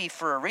must be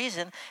for a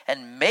reason,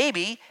 and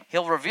maybe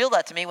he'll reveal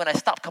that to me when I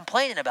stop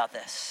complaining about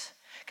this.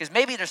 Because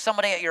maybe there's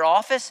somebody at your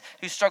office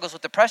who struggles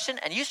with depression,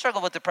 and you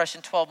struggled with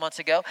depression 12 months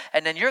ago,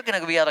 and then you're going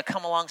to be able to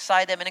come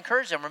alongside them and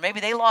encourage them. Or maybe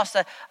they lost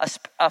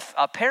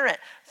a parent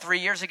 3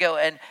 years ago,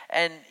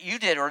 and you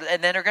did,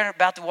 and then they're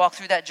about to walk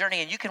through that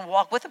journey, and you can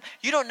walk with them.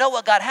 You don't know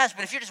what God has,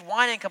 but if you're just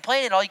whining and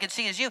complaining, all you can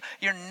see is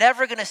you're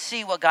never going to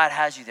see what God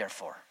has you there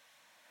for.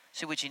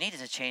 See, what you need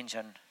is a change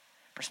on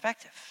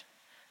perspective,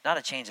 not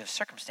a change of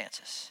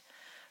circumstances,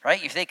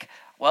 right? You think,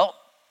 well,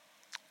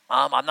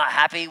 I'm not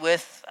happy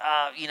with,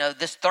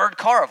 this third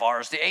car of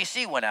ours. The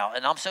AC went out,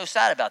 and I'm so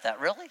sad about that.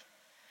 Really?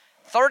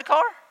 Third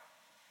car?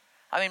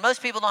 I mean,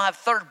 most people don't have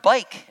third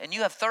bike, and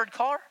you have third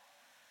car.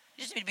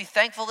 You just need to be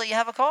thankful that you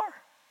have a car.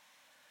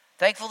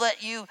 Thankful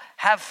that you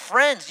have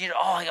friends.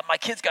 My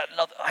kid's got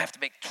another. I have to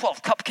make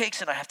 12 cupcakes,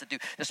 and I have to do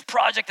this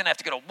project, and I have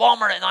to go to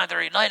Walmart at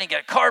 9:30 at night and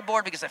get a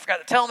cardboard because they forgot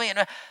to tell me.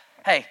 And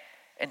hey,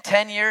 in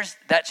 10 years,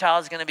 that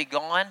child's going to be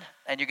gone,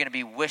 and you're going to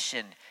be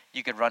wishing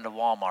you could run to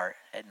Walmart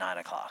at 9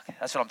 o'clock.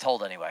 That's what I'm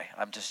told anyway.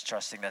 I'm just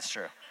trusting that's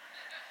true.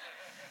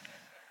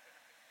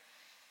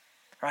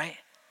 Right?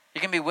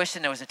 You're going to be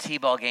wishing there was a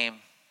T-ball game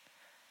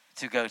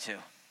to go to.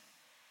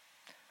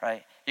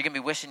 Right? You're going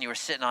to be wishing you were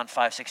sitting on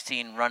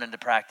 516 running to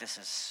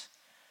practices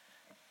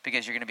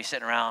because you're going to be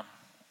sitting around,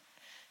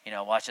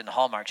 watching the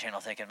Hallmark Channel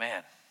thinking,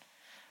 man,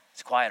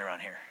 it's quiet around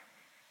here.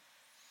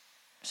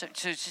 So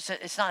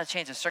it's not a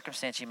change of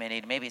circumstance you may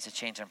need. Maybe it's a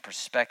change in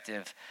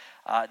perspective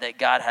that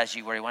God has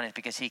you where he wanted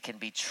because he can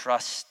be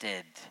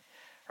trusted,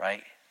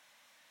 right?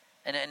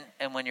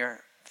 And when you're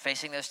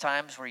facing those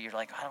times where you're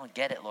like, I don't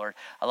get it, Lord.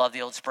 I love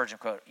the old Spurgeon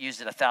quote.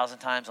 Used it 1,000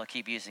 times. I'll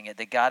keep using it.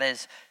 That God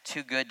is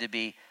too good to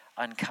be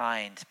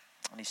unkind,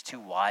 and he's too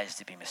wise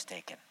to be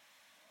mistaken.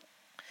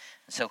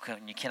 And so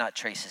when you cannot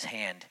trace his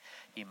hand,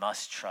 you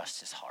must trust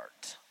his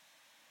heart,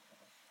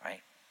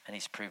 right? And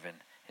he's proven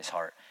his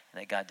heart,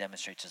 and that God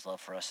demonstrates his love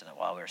for us, and that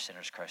while we were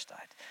sinners, Christ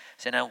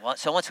died.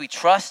 So once we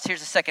trust, here's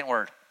the second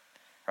word,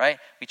 right?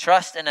 We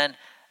trust, and then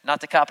not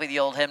to copy the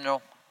old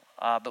hymnal,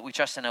 but we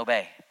trust and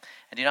obey.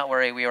 And do not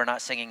worry, we are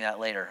not singing that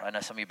later. I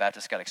know some of you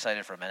Baptists got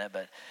excited for a minute,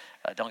 but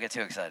don't get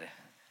too excited.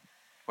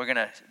 We're going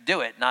to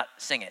do it, not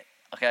sing it,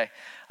 okay?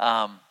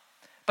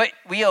 But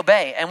we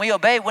obey, and we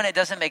obey when it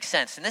doesn't make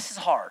sense. And this is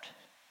hard.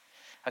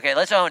 Okay,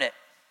 let's own it.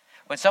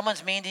 When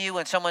someone's mean to you,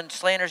 when someone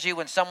slanders you,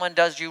 when someone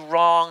does you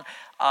wrong,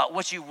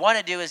 what you want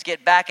to do is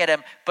get back at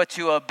them. But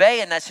to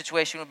obey in that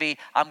situation would be,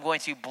 I'm going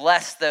to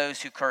bless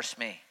those who curse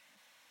me.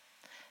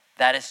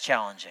 That is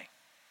challenging,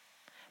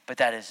 but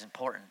that is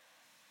important.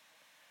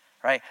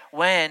 right?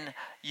 When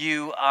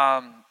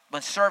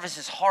when service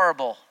is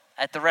horrible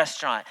at the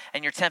restaurant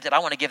and you're tempted, I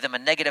want to give them a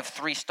negative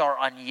 3-star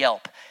on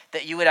Yelp,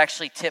 that you would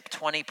actually tip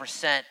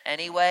 20%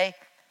 anyway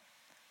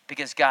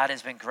because God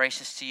has been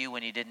gracious to you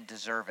when you didn't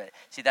deserve it.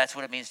 See, that's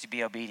what it means to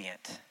be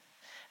obedient.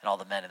 And all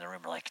the men in the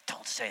room are like,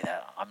 don't say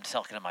that. I'm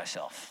talking to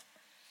myself,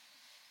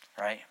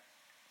 right?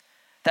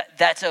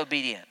 That's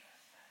obedient.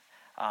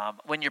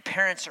 When your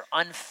parents are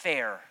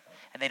unfair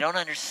and they don't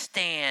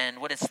understand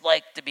what it's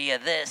like to be a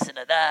this and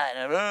a that,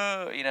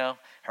 and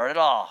heard it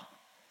all.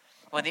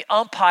 When the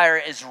umpire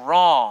is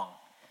wrong,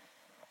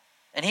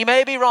 and he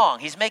may be wrong,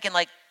 he's making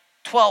like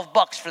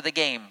 $12 for the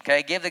game,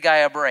 okay? Give the guy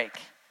a break.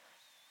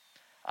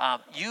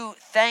 You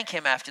thank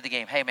him after the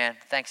game. Hey, man,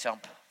 thanks,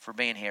 ump, for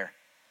being here.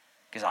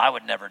 Because I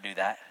would never do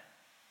that.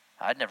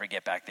 I'd never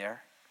get back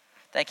there.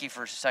 Thank you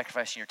for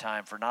sacrificing your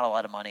time for not a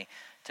lot of money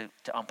to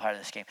umpire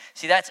this game.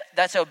 See,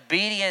 that's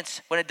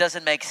obedience when it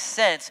doesn't make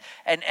sense.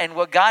 And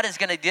what God is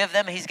going to give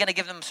them, he's going to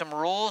give them some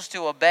rules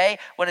to obey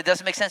when it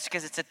doesn't make sense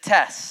because it's a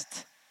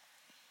test.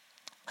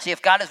 See,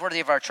 if God is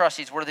worthy of our trust,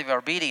 he's worthy of our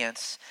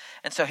obedience.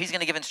 And so he's going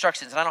to give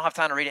instructions. And I don't have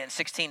time to read it in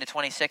 16 to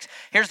 26.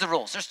 Here's the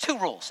rules. There's 2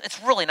 rules.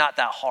 It's really not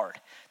that hard.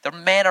 They're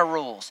manna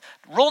rules.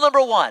 Rule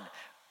number 1,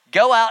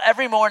 go out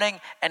every morning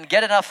and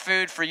get enough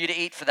food for you to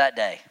eat for that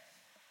day.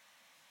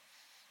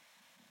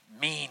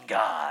 Mean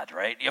God,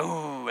 right?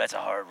 Ooh, that's a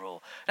hard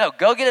rule. No,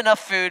 go get enough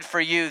food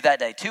for you that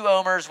day. 2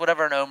 omers,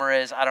 whatever an omer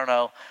is. I don't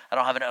know. I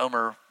don't have an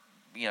omer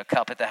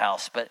cup at the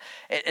house, but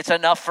it's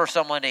enough for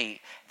someone to eat.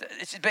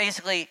 It's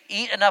basically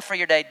eat enough for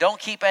your day. Don't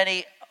keep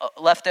any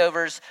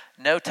leftovers,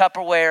 no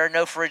Tupperware,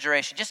 no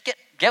refrigeration. Just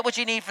get what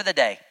you need for the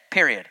day,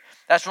 period.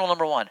 That's rule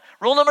number 1.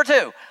 Rule number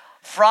 2,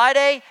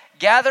 Friday,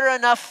 gather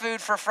enough food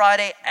for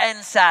Friday and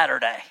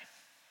Saturday.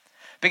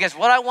 Because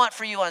what I want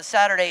for you on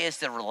Saturday is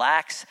to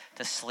relax,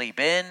 to sleep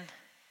in,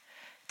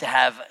 to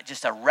have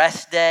just a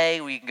rest day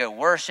where you can go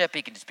worship,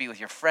 you can just be with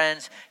your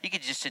friends, you can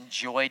just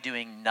enjoy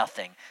doing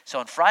nothing. So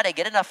on Friday,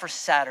 get enough for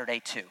Saturday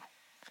too.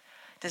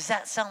 Does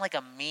that sound like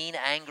a mean,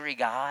 angry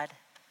God?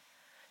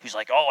 Who's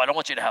like, I don't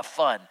want you to have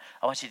fun.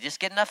 I want you to just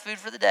get enough food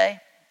for the day,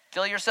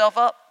 fill yourself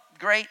up,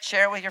 great,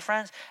 share it with your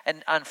friends.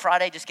 And on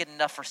Friday, just get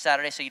enough for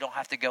Saturday so you don't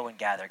have to go and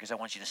gather because I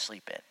want you to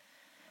sleep in.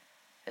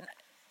 And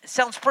it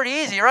sounds pretty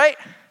easy, right?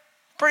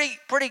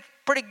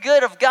 Pretty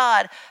good of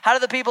God. How do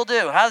the people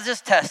do? How does this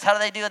test? How do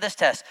they do this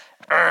test?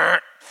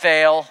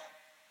 Fail.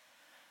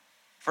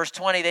 Verse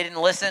 20, they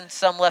didn't listen.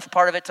 Some left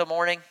part of it till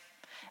morning,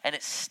 and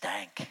it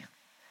stank.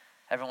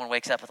 Everyone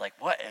wakes up with like,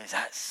 what is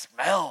that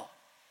smell?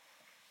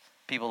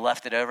 People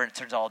left it over, and it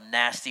turns all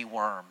nasty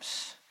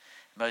worms.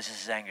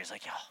 Moses is angry. He's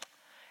like,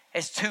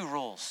 it's 2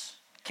 rules.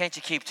 Can't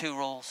you keep 2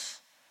 rules?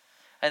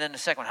 And then the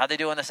second one, how'd they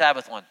do on the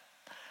Sabbath one?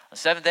 On the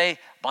 7th day,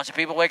 a bunch of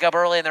people wake up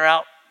early, and they're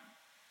out.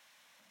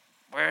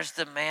 Where's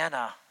the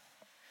manna?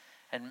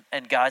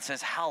 And God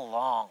says, how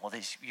long will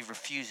you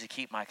refuse to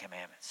keep my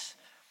commandments?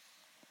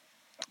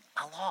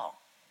 How long?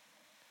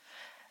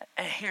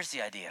 And here's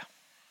the idea.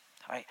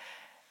 All right?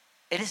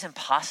 It is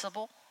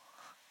impossible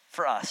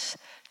for us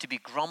to be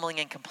grumbling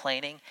and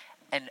complaining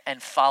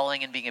and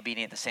following and being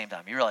obedient at the same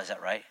time. You realize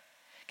that, right?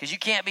 Because you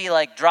can't be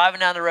like driving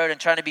down the road and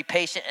trying to be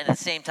patient and at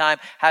the same time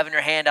having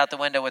your hand out the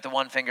window with a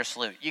 1-finger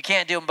salute. You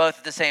can't do them both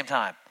at the same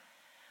time.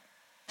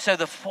 So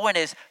the point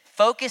is,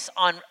 focus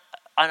on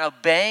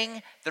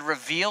obeying the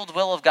revealed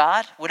will of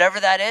God, whatever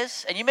that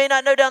is. And you may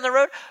not know down the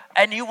road,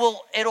 and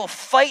it'll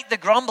fight the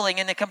grumbling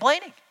and the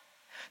complaining.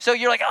 So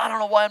you're like, I don't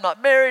know why I'm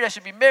not married. I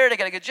should be married. I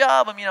got a good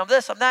job. I'm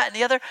this, I'm that, and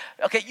the other.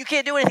 Okay, you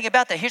can't do anything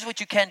about that. Here's what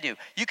you can do.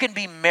 You can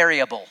be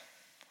marryable.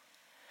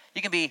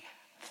 You can be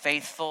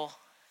faithful,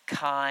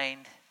 kind,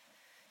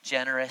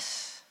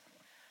 generous,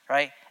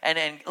 right?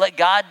 And let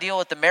God deal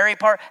with the marry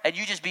part, and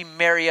you just be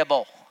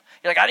marryable.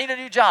 You're like, I need a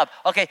new job.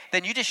 Okay,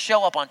 then you just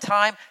show up on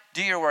time,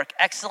 do your work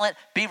excellent,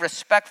 be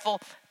respectful,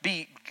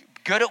 be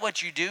good at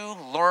what you do,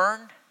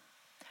 learn,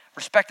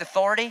 respect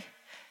authority.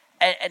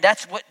 And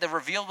that's what the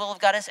revealed will of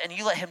God is, and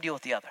you let him deal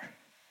with the other.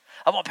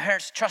 I want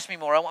parents to trust me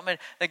more. I want them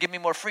to give me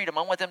more freedom.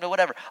 I want them to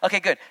whatever. Okay,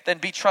 good. Then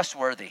be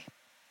trustworthy.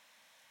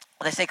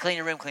 When they say clean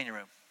your room, clean your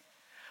room.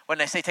 When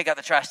they say take out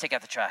the trash, take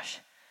out the trash.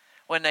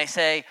 When they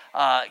say,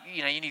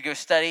 you need to go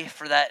study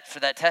for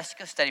that test,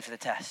 go study for the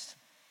test.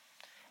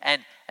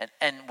 And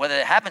whether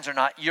it happens or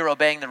not, you're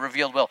obeying the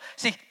revealed will.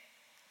 See,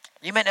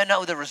 you may not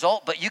know the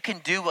result, but you can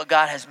do what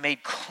God has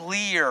made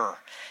clear.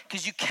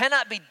 Because you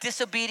cannot be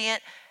disobedient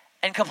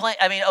and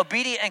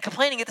obedient and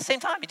complaining at the same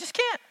time. You just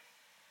can't.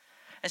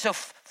 And so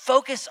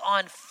focus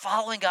on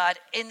following God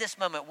in this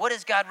moment. What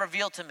has God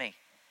revealed to me?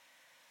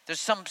 There's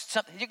some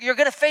you're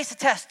going to face a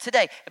test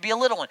today. It'll be a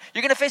little one.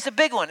 You're going to face a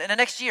big one in the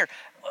next year.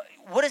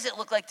 What does it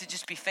look like to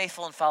just be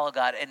faithful and follow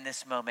God in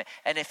this moment?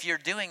 And if you're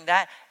doing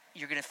that,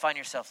 you're going to find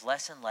yourself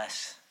less and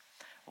less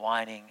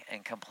whining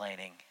and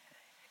complaining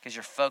because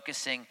you're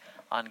focusing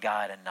on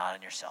God and not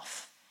on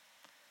yourself,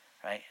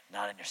 right?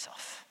 Not on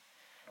yourself.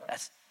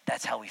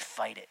 That's how we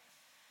fight it.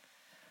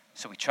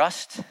 So we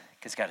trust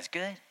because God is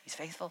good. He's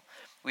faithful.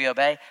 We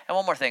obey. And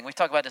one more thing. We've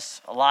talked about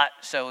this a lot,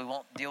 so we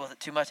won't deal with it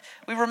too much.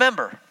 We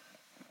remember.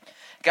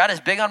 God is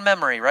big on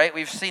memory, right?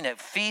 We've seen it.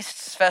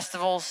 Feasts,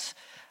 festivals.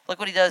 Look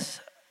what he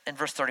does in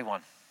verse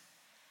 31.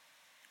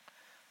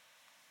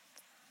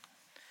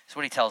 That's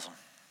what he tells them.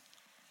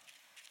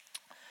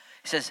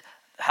 He says,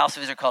 the house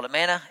of Israel called it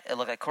manna. It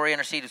looked like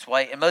coriander seed. It was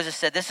white. And Moses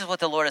said, this is what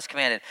the Lord has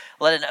commanded.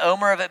 Let an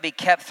omer of it be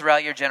kept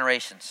throughout your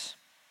generations,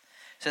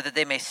 so that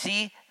they may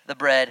see the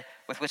bread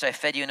with which I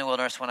fed you in the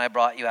wilderness when I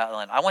brought you out of the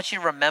land. I want you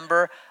to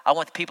remember, I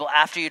want the people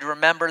after you to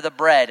remember the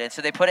bread. And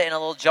so they put it in a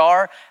little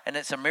jar, and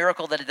it's a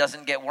miracle that it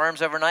doesn't get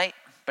worms overnight,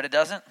 but it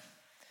doesn't.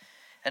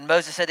 And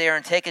Moses said to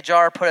Aaron, take a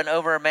jar, put an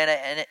omer of manna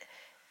in it,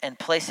 and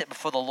place it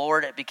before the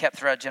Lord. It be kept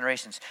throughout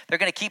generations. They're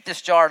going to keep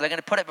this jar. They're going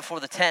to put it before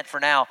the tent for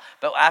now.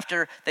 But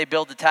after they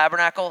build the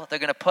tabernacle, they're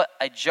going to put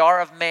a jar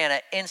of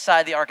manna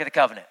inside the Ark of the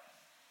Covenant.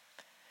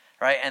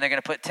 Right? And they're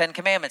going to put 10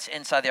 commandments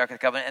inside the Ark of the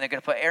Covenant. And they're going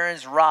to put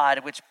Aaron's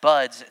rod, which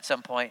buds at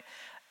some point,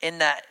 in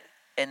that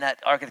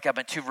Ark of the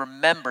Covenant to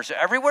remember. So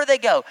everywhere they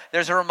go,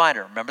 there's a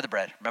reminder. Remember the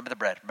bread, remember the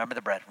bread, remember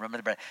the bread, remember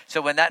the bread.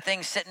 So when that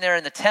thing's sitting there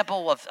in the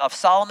temple of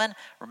Solomon,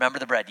 remember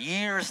the bread.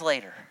 Years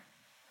later,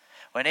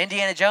 when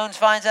Indiana Jones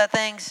finds that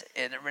things,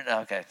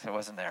 okay, so it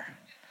wasn't there.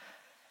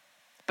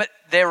 But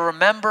they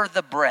remember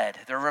the bread.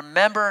 They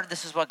remember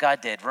this is what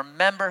God did.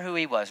 Remember who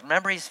he was.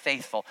 Remember he's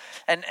faithful.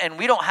 And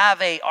we don't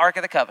have a Ark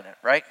of the Covenant,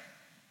 right?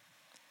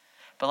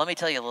 But let me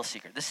tell you a little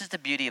secret. This is the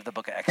beauty of the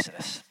book of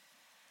Exodus.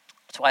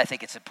 That's why I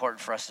think it's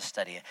important for us to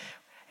study it.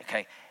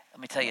 Okay, let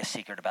me tell you a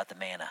secret about the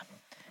manna.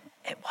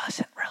 It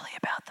wasn't really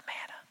about the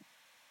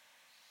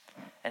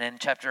manna. And in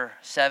chapter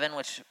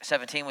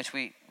 17, which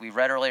we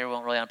read earlier, we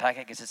won't really unpack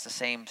it because it's the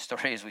same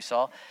story as we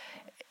saw.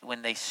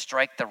 When they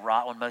strike the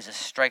rock, when Moses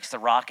strikes the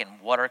rock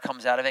and water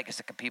comes out of it because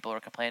the people are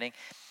complaining,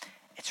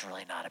 it's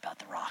really not about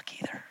the rock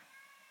either.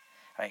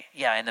 Right?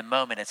 Yeah, in the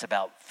moment it's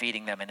about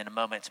feeding them, and in a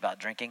moment it's about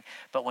drinking.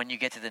 But when you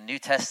get to the New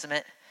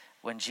Testament,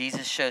 when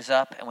Jesus shows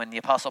up and when the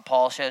Apostle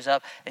Paul shows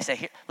up, they say,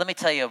 here, let me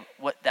tell you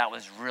what that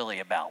was really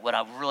about, what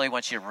I really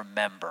want you to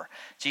remember.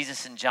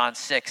 Jesus in John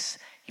 6,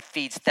 he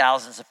feeds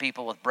thousands of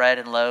people with bread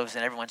and loaves,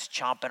 and everyone's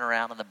chomping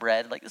around on the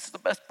bread, like, this is the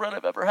best bread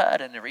I've ever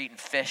had, and they're eating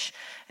fish.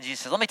 And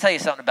Jesus says, let me tell you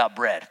something about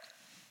bread.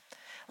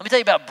 Let me tell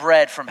you about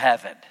bread from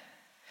heaven.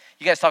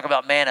 You guys talk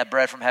about manna,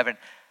 bread from heaven.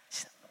 He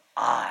said,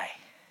 I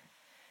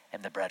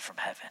am the bread from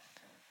heaven.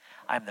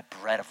 I am the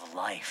bread of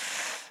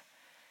life.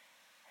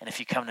 And if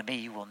you come to me,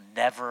 you will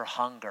never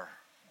hunger.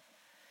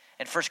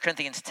 In 1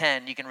 Corinthians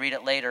 10, you can read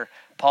it later,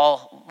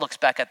 Paul looks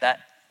back at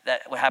that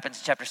what happens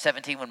in chapter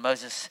 17 when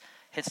Moses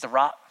hits the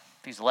rock.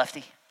 He's a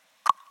lefty,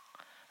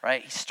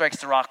 right? He strikes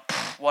the rock,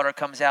 water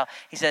comes out.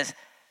 He says,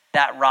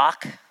 that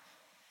rock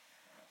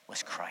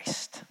was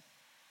Christ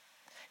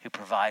who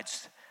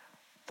provides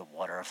the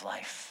water of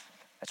life.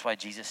 That's why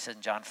Jesus said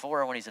in John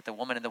 4, when he's at the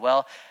woman in the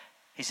well,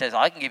 he says,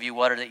 I can give you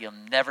water that you'll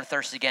never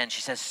thirst again.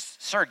 She says,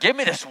 sir, give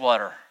me this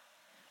water.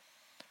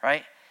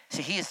 Right?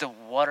 See, he is the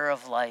water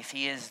of life.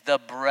 He is the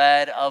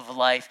bread of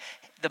life.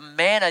 The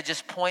manna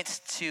just points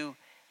to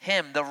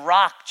him. The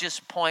rock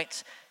just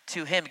points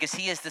to him because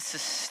he is the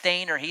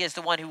sustainer. He is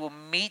the one who will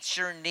meet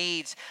your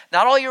needs.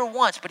 Not all your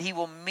wants, but he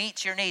will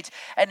meet your needs.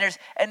 And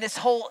this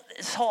whole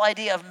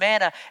idea of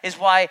manna is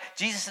why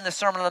Jesus in the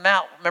Sermon on the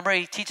Mount, remember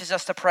he teaches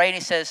us to pray and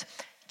he says,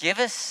 give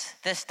us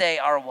this day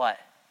our what?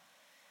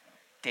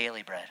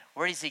 Daily bread.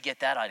 Where does he get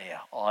that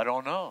idea? Oh, I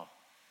don't know.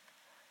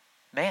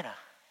 Manna.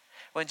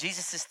 When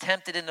Jesus is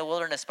tempted in the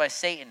wilderness by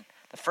Satan,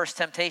 the first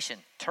temptation,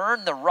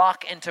 turn the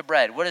rock into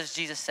bread. What does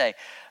Jesus say?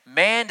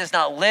 Man does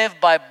not live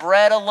by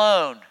bread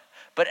alone,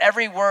 but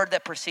every word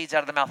that proceeds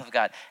out of the mouth of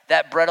God.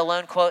 That bread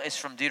alone quote is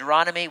from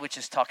Deuteronomy, which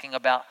is talking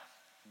about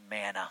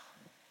manna.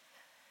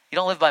 You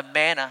don't live by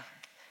manna.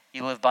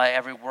 You live by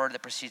every word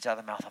that proceeds out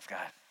of the mouth of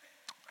God.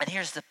 And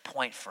here's the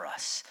point for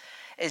us,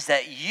 is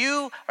that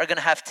you are going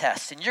to have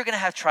tests and you're going to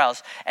have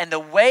trials. And the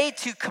way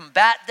to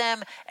combat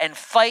them and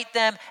fight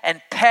them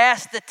and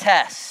pass the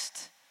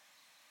test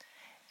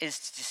is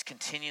to just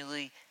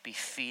continually be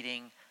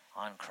feeding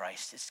on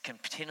Christ. It's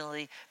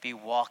continually be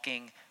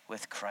walking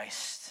with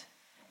Christ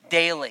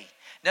daily.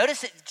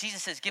 Notice that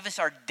Jesus says, give us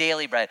our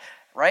daily bread,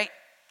 right?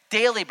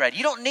 Daily bread.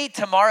 You don't need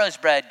tomorrow's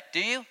bread, do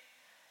you?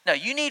 No,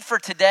 you need for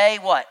today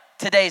what?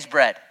 Today's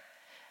bread.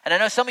 And I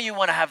know some of you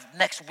want to have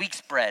next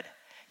week's bread.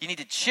 You need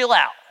to chill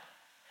out.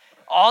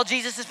 All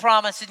Jesus is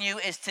promising you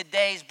is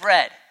today's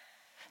bread.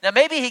 Now,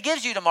 maybe he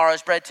gives you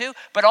tomorrow's bread too,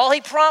 but all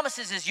he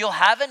promises is you'll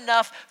have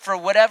enough for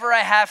whatever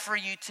I have for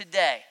you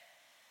today.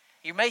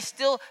 You may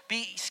still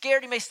be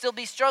scared, you may still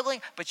be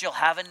struggling, but you'll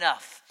have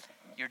enough,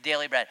 your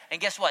daily bread. And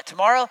guess what?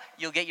 Tomorrow,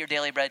 you'll get your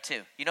daily bread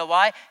too. You know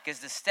why?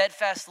 Because the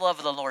steadfast love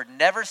of the Lord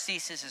never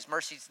ceases. His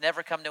mercies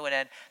never come to an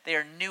end. They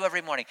are new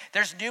every morning.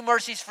 There's new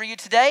mercies for you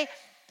today.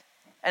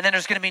 And then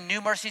there's going to be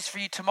new mercies for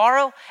you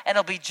tomorrow, and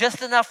it'll be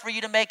just enough for you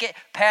to make it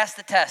past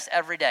the test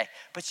every day.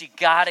 But you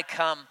got to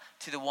come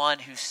to the one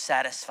who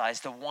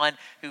satisfies, the one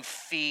who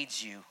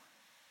feeds you.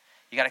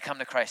 You got to come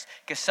to Christ.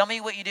 Because some of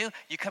you, what you do,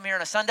 you come here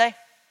on a Sunday,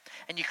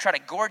 and you try to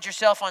gorge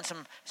yourself on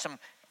some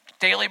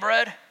daily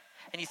bread,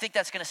 and you think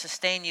that's going to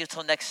sustain you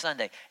until next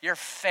Sunday. You're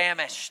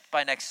famished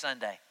by next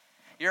Sunday.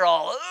 You're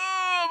all,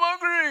 I'm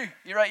hungry.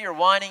 You're right, you're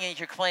whining and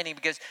you're complaining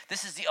because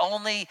this is the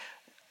only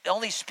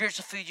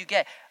spiritual food you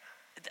get.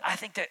 I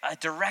think that a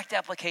direct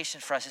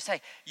application for us is,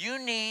 hey,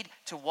 you need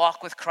to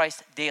walk with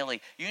Christ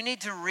daily. You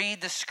need to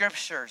read the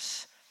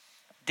scriptures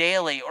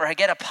daily, or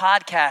get a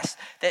podcast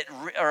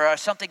or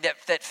something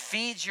that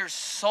feeds your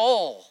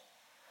soul,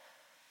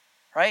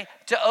 right?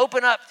 To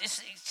open up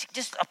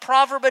just a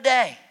proverb a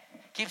day.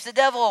 Keeps the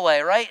devil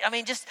away, right? I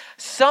mean, just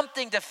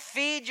something to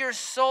feed your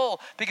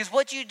soul. Because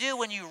what you do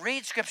when you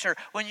read Scripture,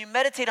 when you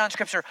meditate on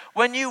Scripture,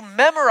 when you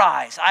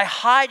memorize, I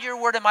hide your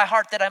word in my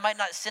heart that I might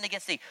not sin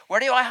against thee. Where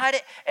do I hide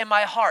it? In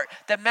my heart.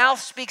 The mouth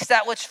speaks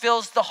that which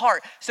fills the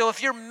heart. So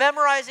if you're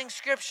memorizing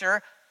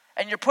Scripture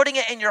and you're putting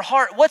it in your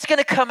heart, what's going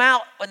to come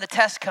out when the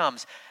test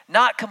comes?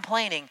 Not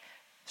complaining,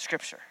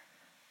 Scripture.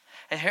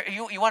 And here,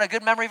 you want a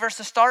good memory verse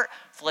to start?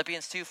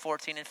 Philippians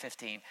 2:14 and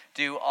 15.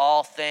 Do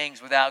all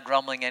things without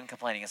grumbling and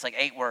complaining. It's like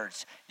 8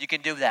 words. You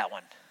can do that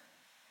one,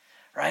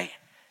 right?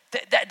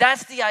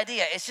 That's the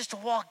idea. It's just to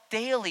walk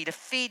daily, to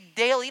feed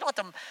daily. You don't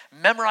have to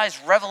memorize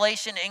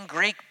Revelation in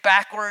Greek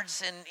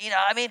backwards.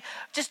 And,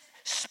 just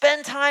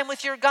spend time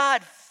with your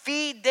God.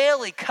 Feed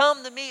daily.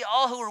 Come to me,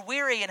 all who are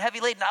weary and heavy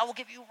laden. I will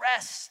give you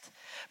rest.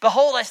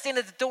 Behold, I stand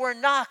at the door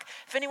and knock.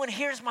 If anyone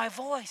hears my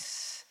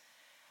voice,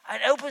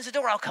 it opens the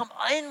door, I'll come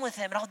in with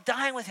him and I'll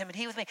dine with him and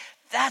he with me.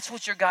 That's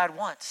what your God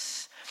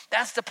wants.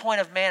 That's the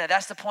point of manna.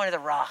 That's the point of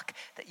the rock,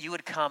 that you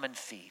would come and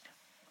feed.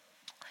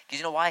 Because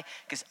you know why?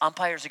 Because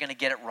umpires are going to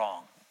get it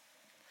wrong.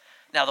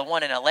 Now, the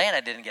one in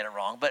Atlanta didn't get it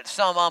wrong, but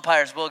some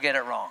umpires will get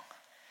it wrong.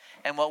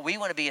 And what we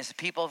want to be as the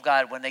people of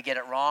God, when they get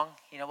it wrong,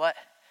 you know what?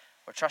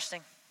 We're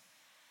trusting.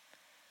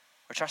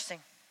 We're trusting.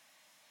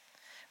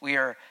 We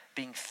are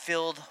being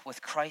filled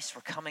with Christ.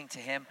 We're coming to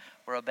him.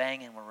 We're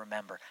obeying and we're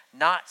remember.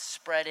 Not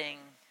spreading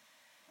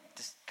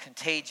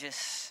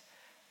contagious,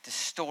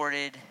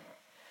 distorted,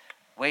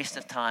 waste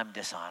of time,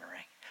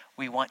 dishonoring.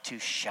 We want to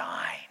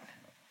shine.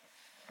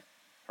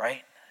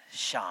 Right?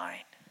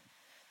 Shine.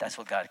 That's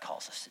what God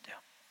calls us to do.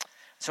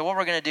 So what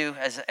we're going to do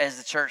as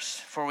the church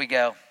before we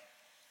go,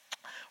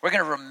 we're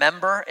going to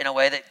remember in a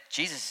way that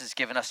Jesus has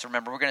given us to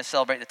remember. We're going to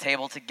celebrate the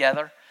table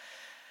together.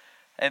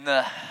 And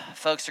the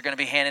folks are going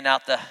to be handing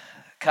out the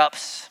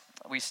cups.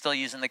 We're still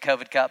using the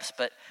COVID cups,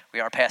 but we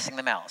are passing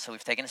them out. So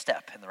we've taken a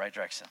step in the right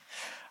direction.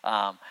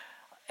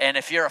 And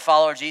if you're a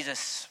follower of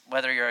Jesus,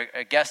 whether you're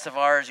a guest of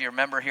ours, you're a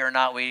member here or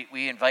not,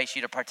 we invite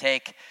you to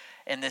partake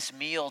in this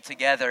meal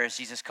together, as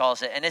Jesus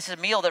calls it. And it's a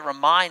meal that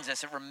reminds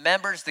us, it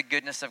remembers the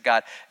goodness of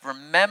God. It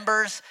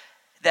remembers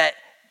that,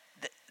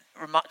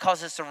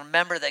 causes us to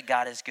remember that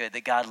God is good,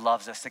 that God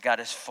loves us, that God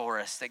is for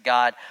us, that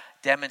God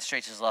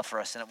demonstrates his love for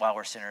us, and that while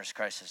we're sinners,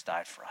 Christ has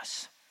died for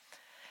us.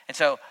 And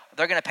so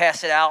they're going to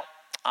pass it out.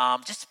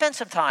 Just spend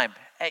some time,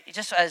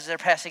 just as they're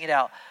passing it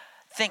out,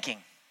 thinking.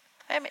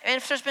 And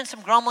if there's been some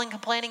grumbling,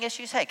 complaining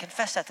issues, hey,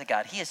 confess that to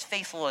God. He is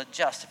faithful and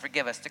just to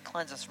forgive us, to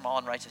cleanse us from all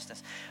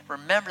unrighteousness.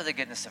 Remember the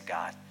goodness of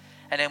God.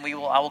 And then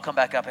I will come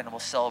back up and we'll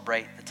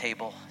celebrate the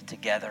table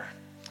together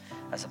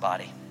as a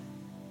body.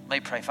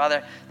 Let me pray.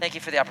 Father, thank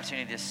you for the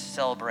opportunity to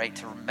celebrate,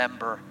 to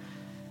remember,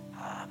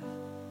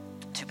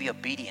 to be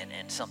obedient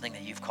in something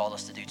that you've called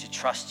us to do, to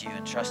trust you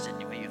and trust in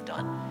what you've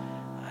done.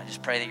 I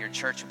just pray that your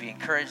church would be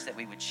encouraged, that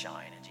we would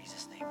shine. In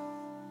Jesus' name.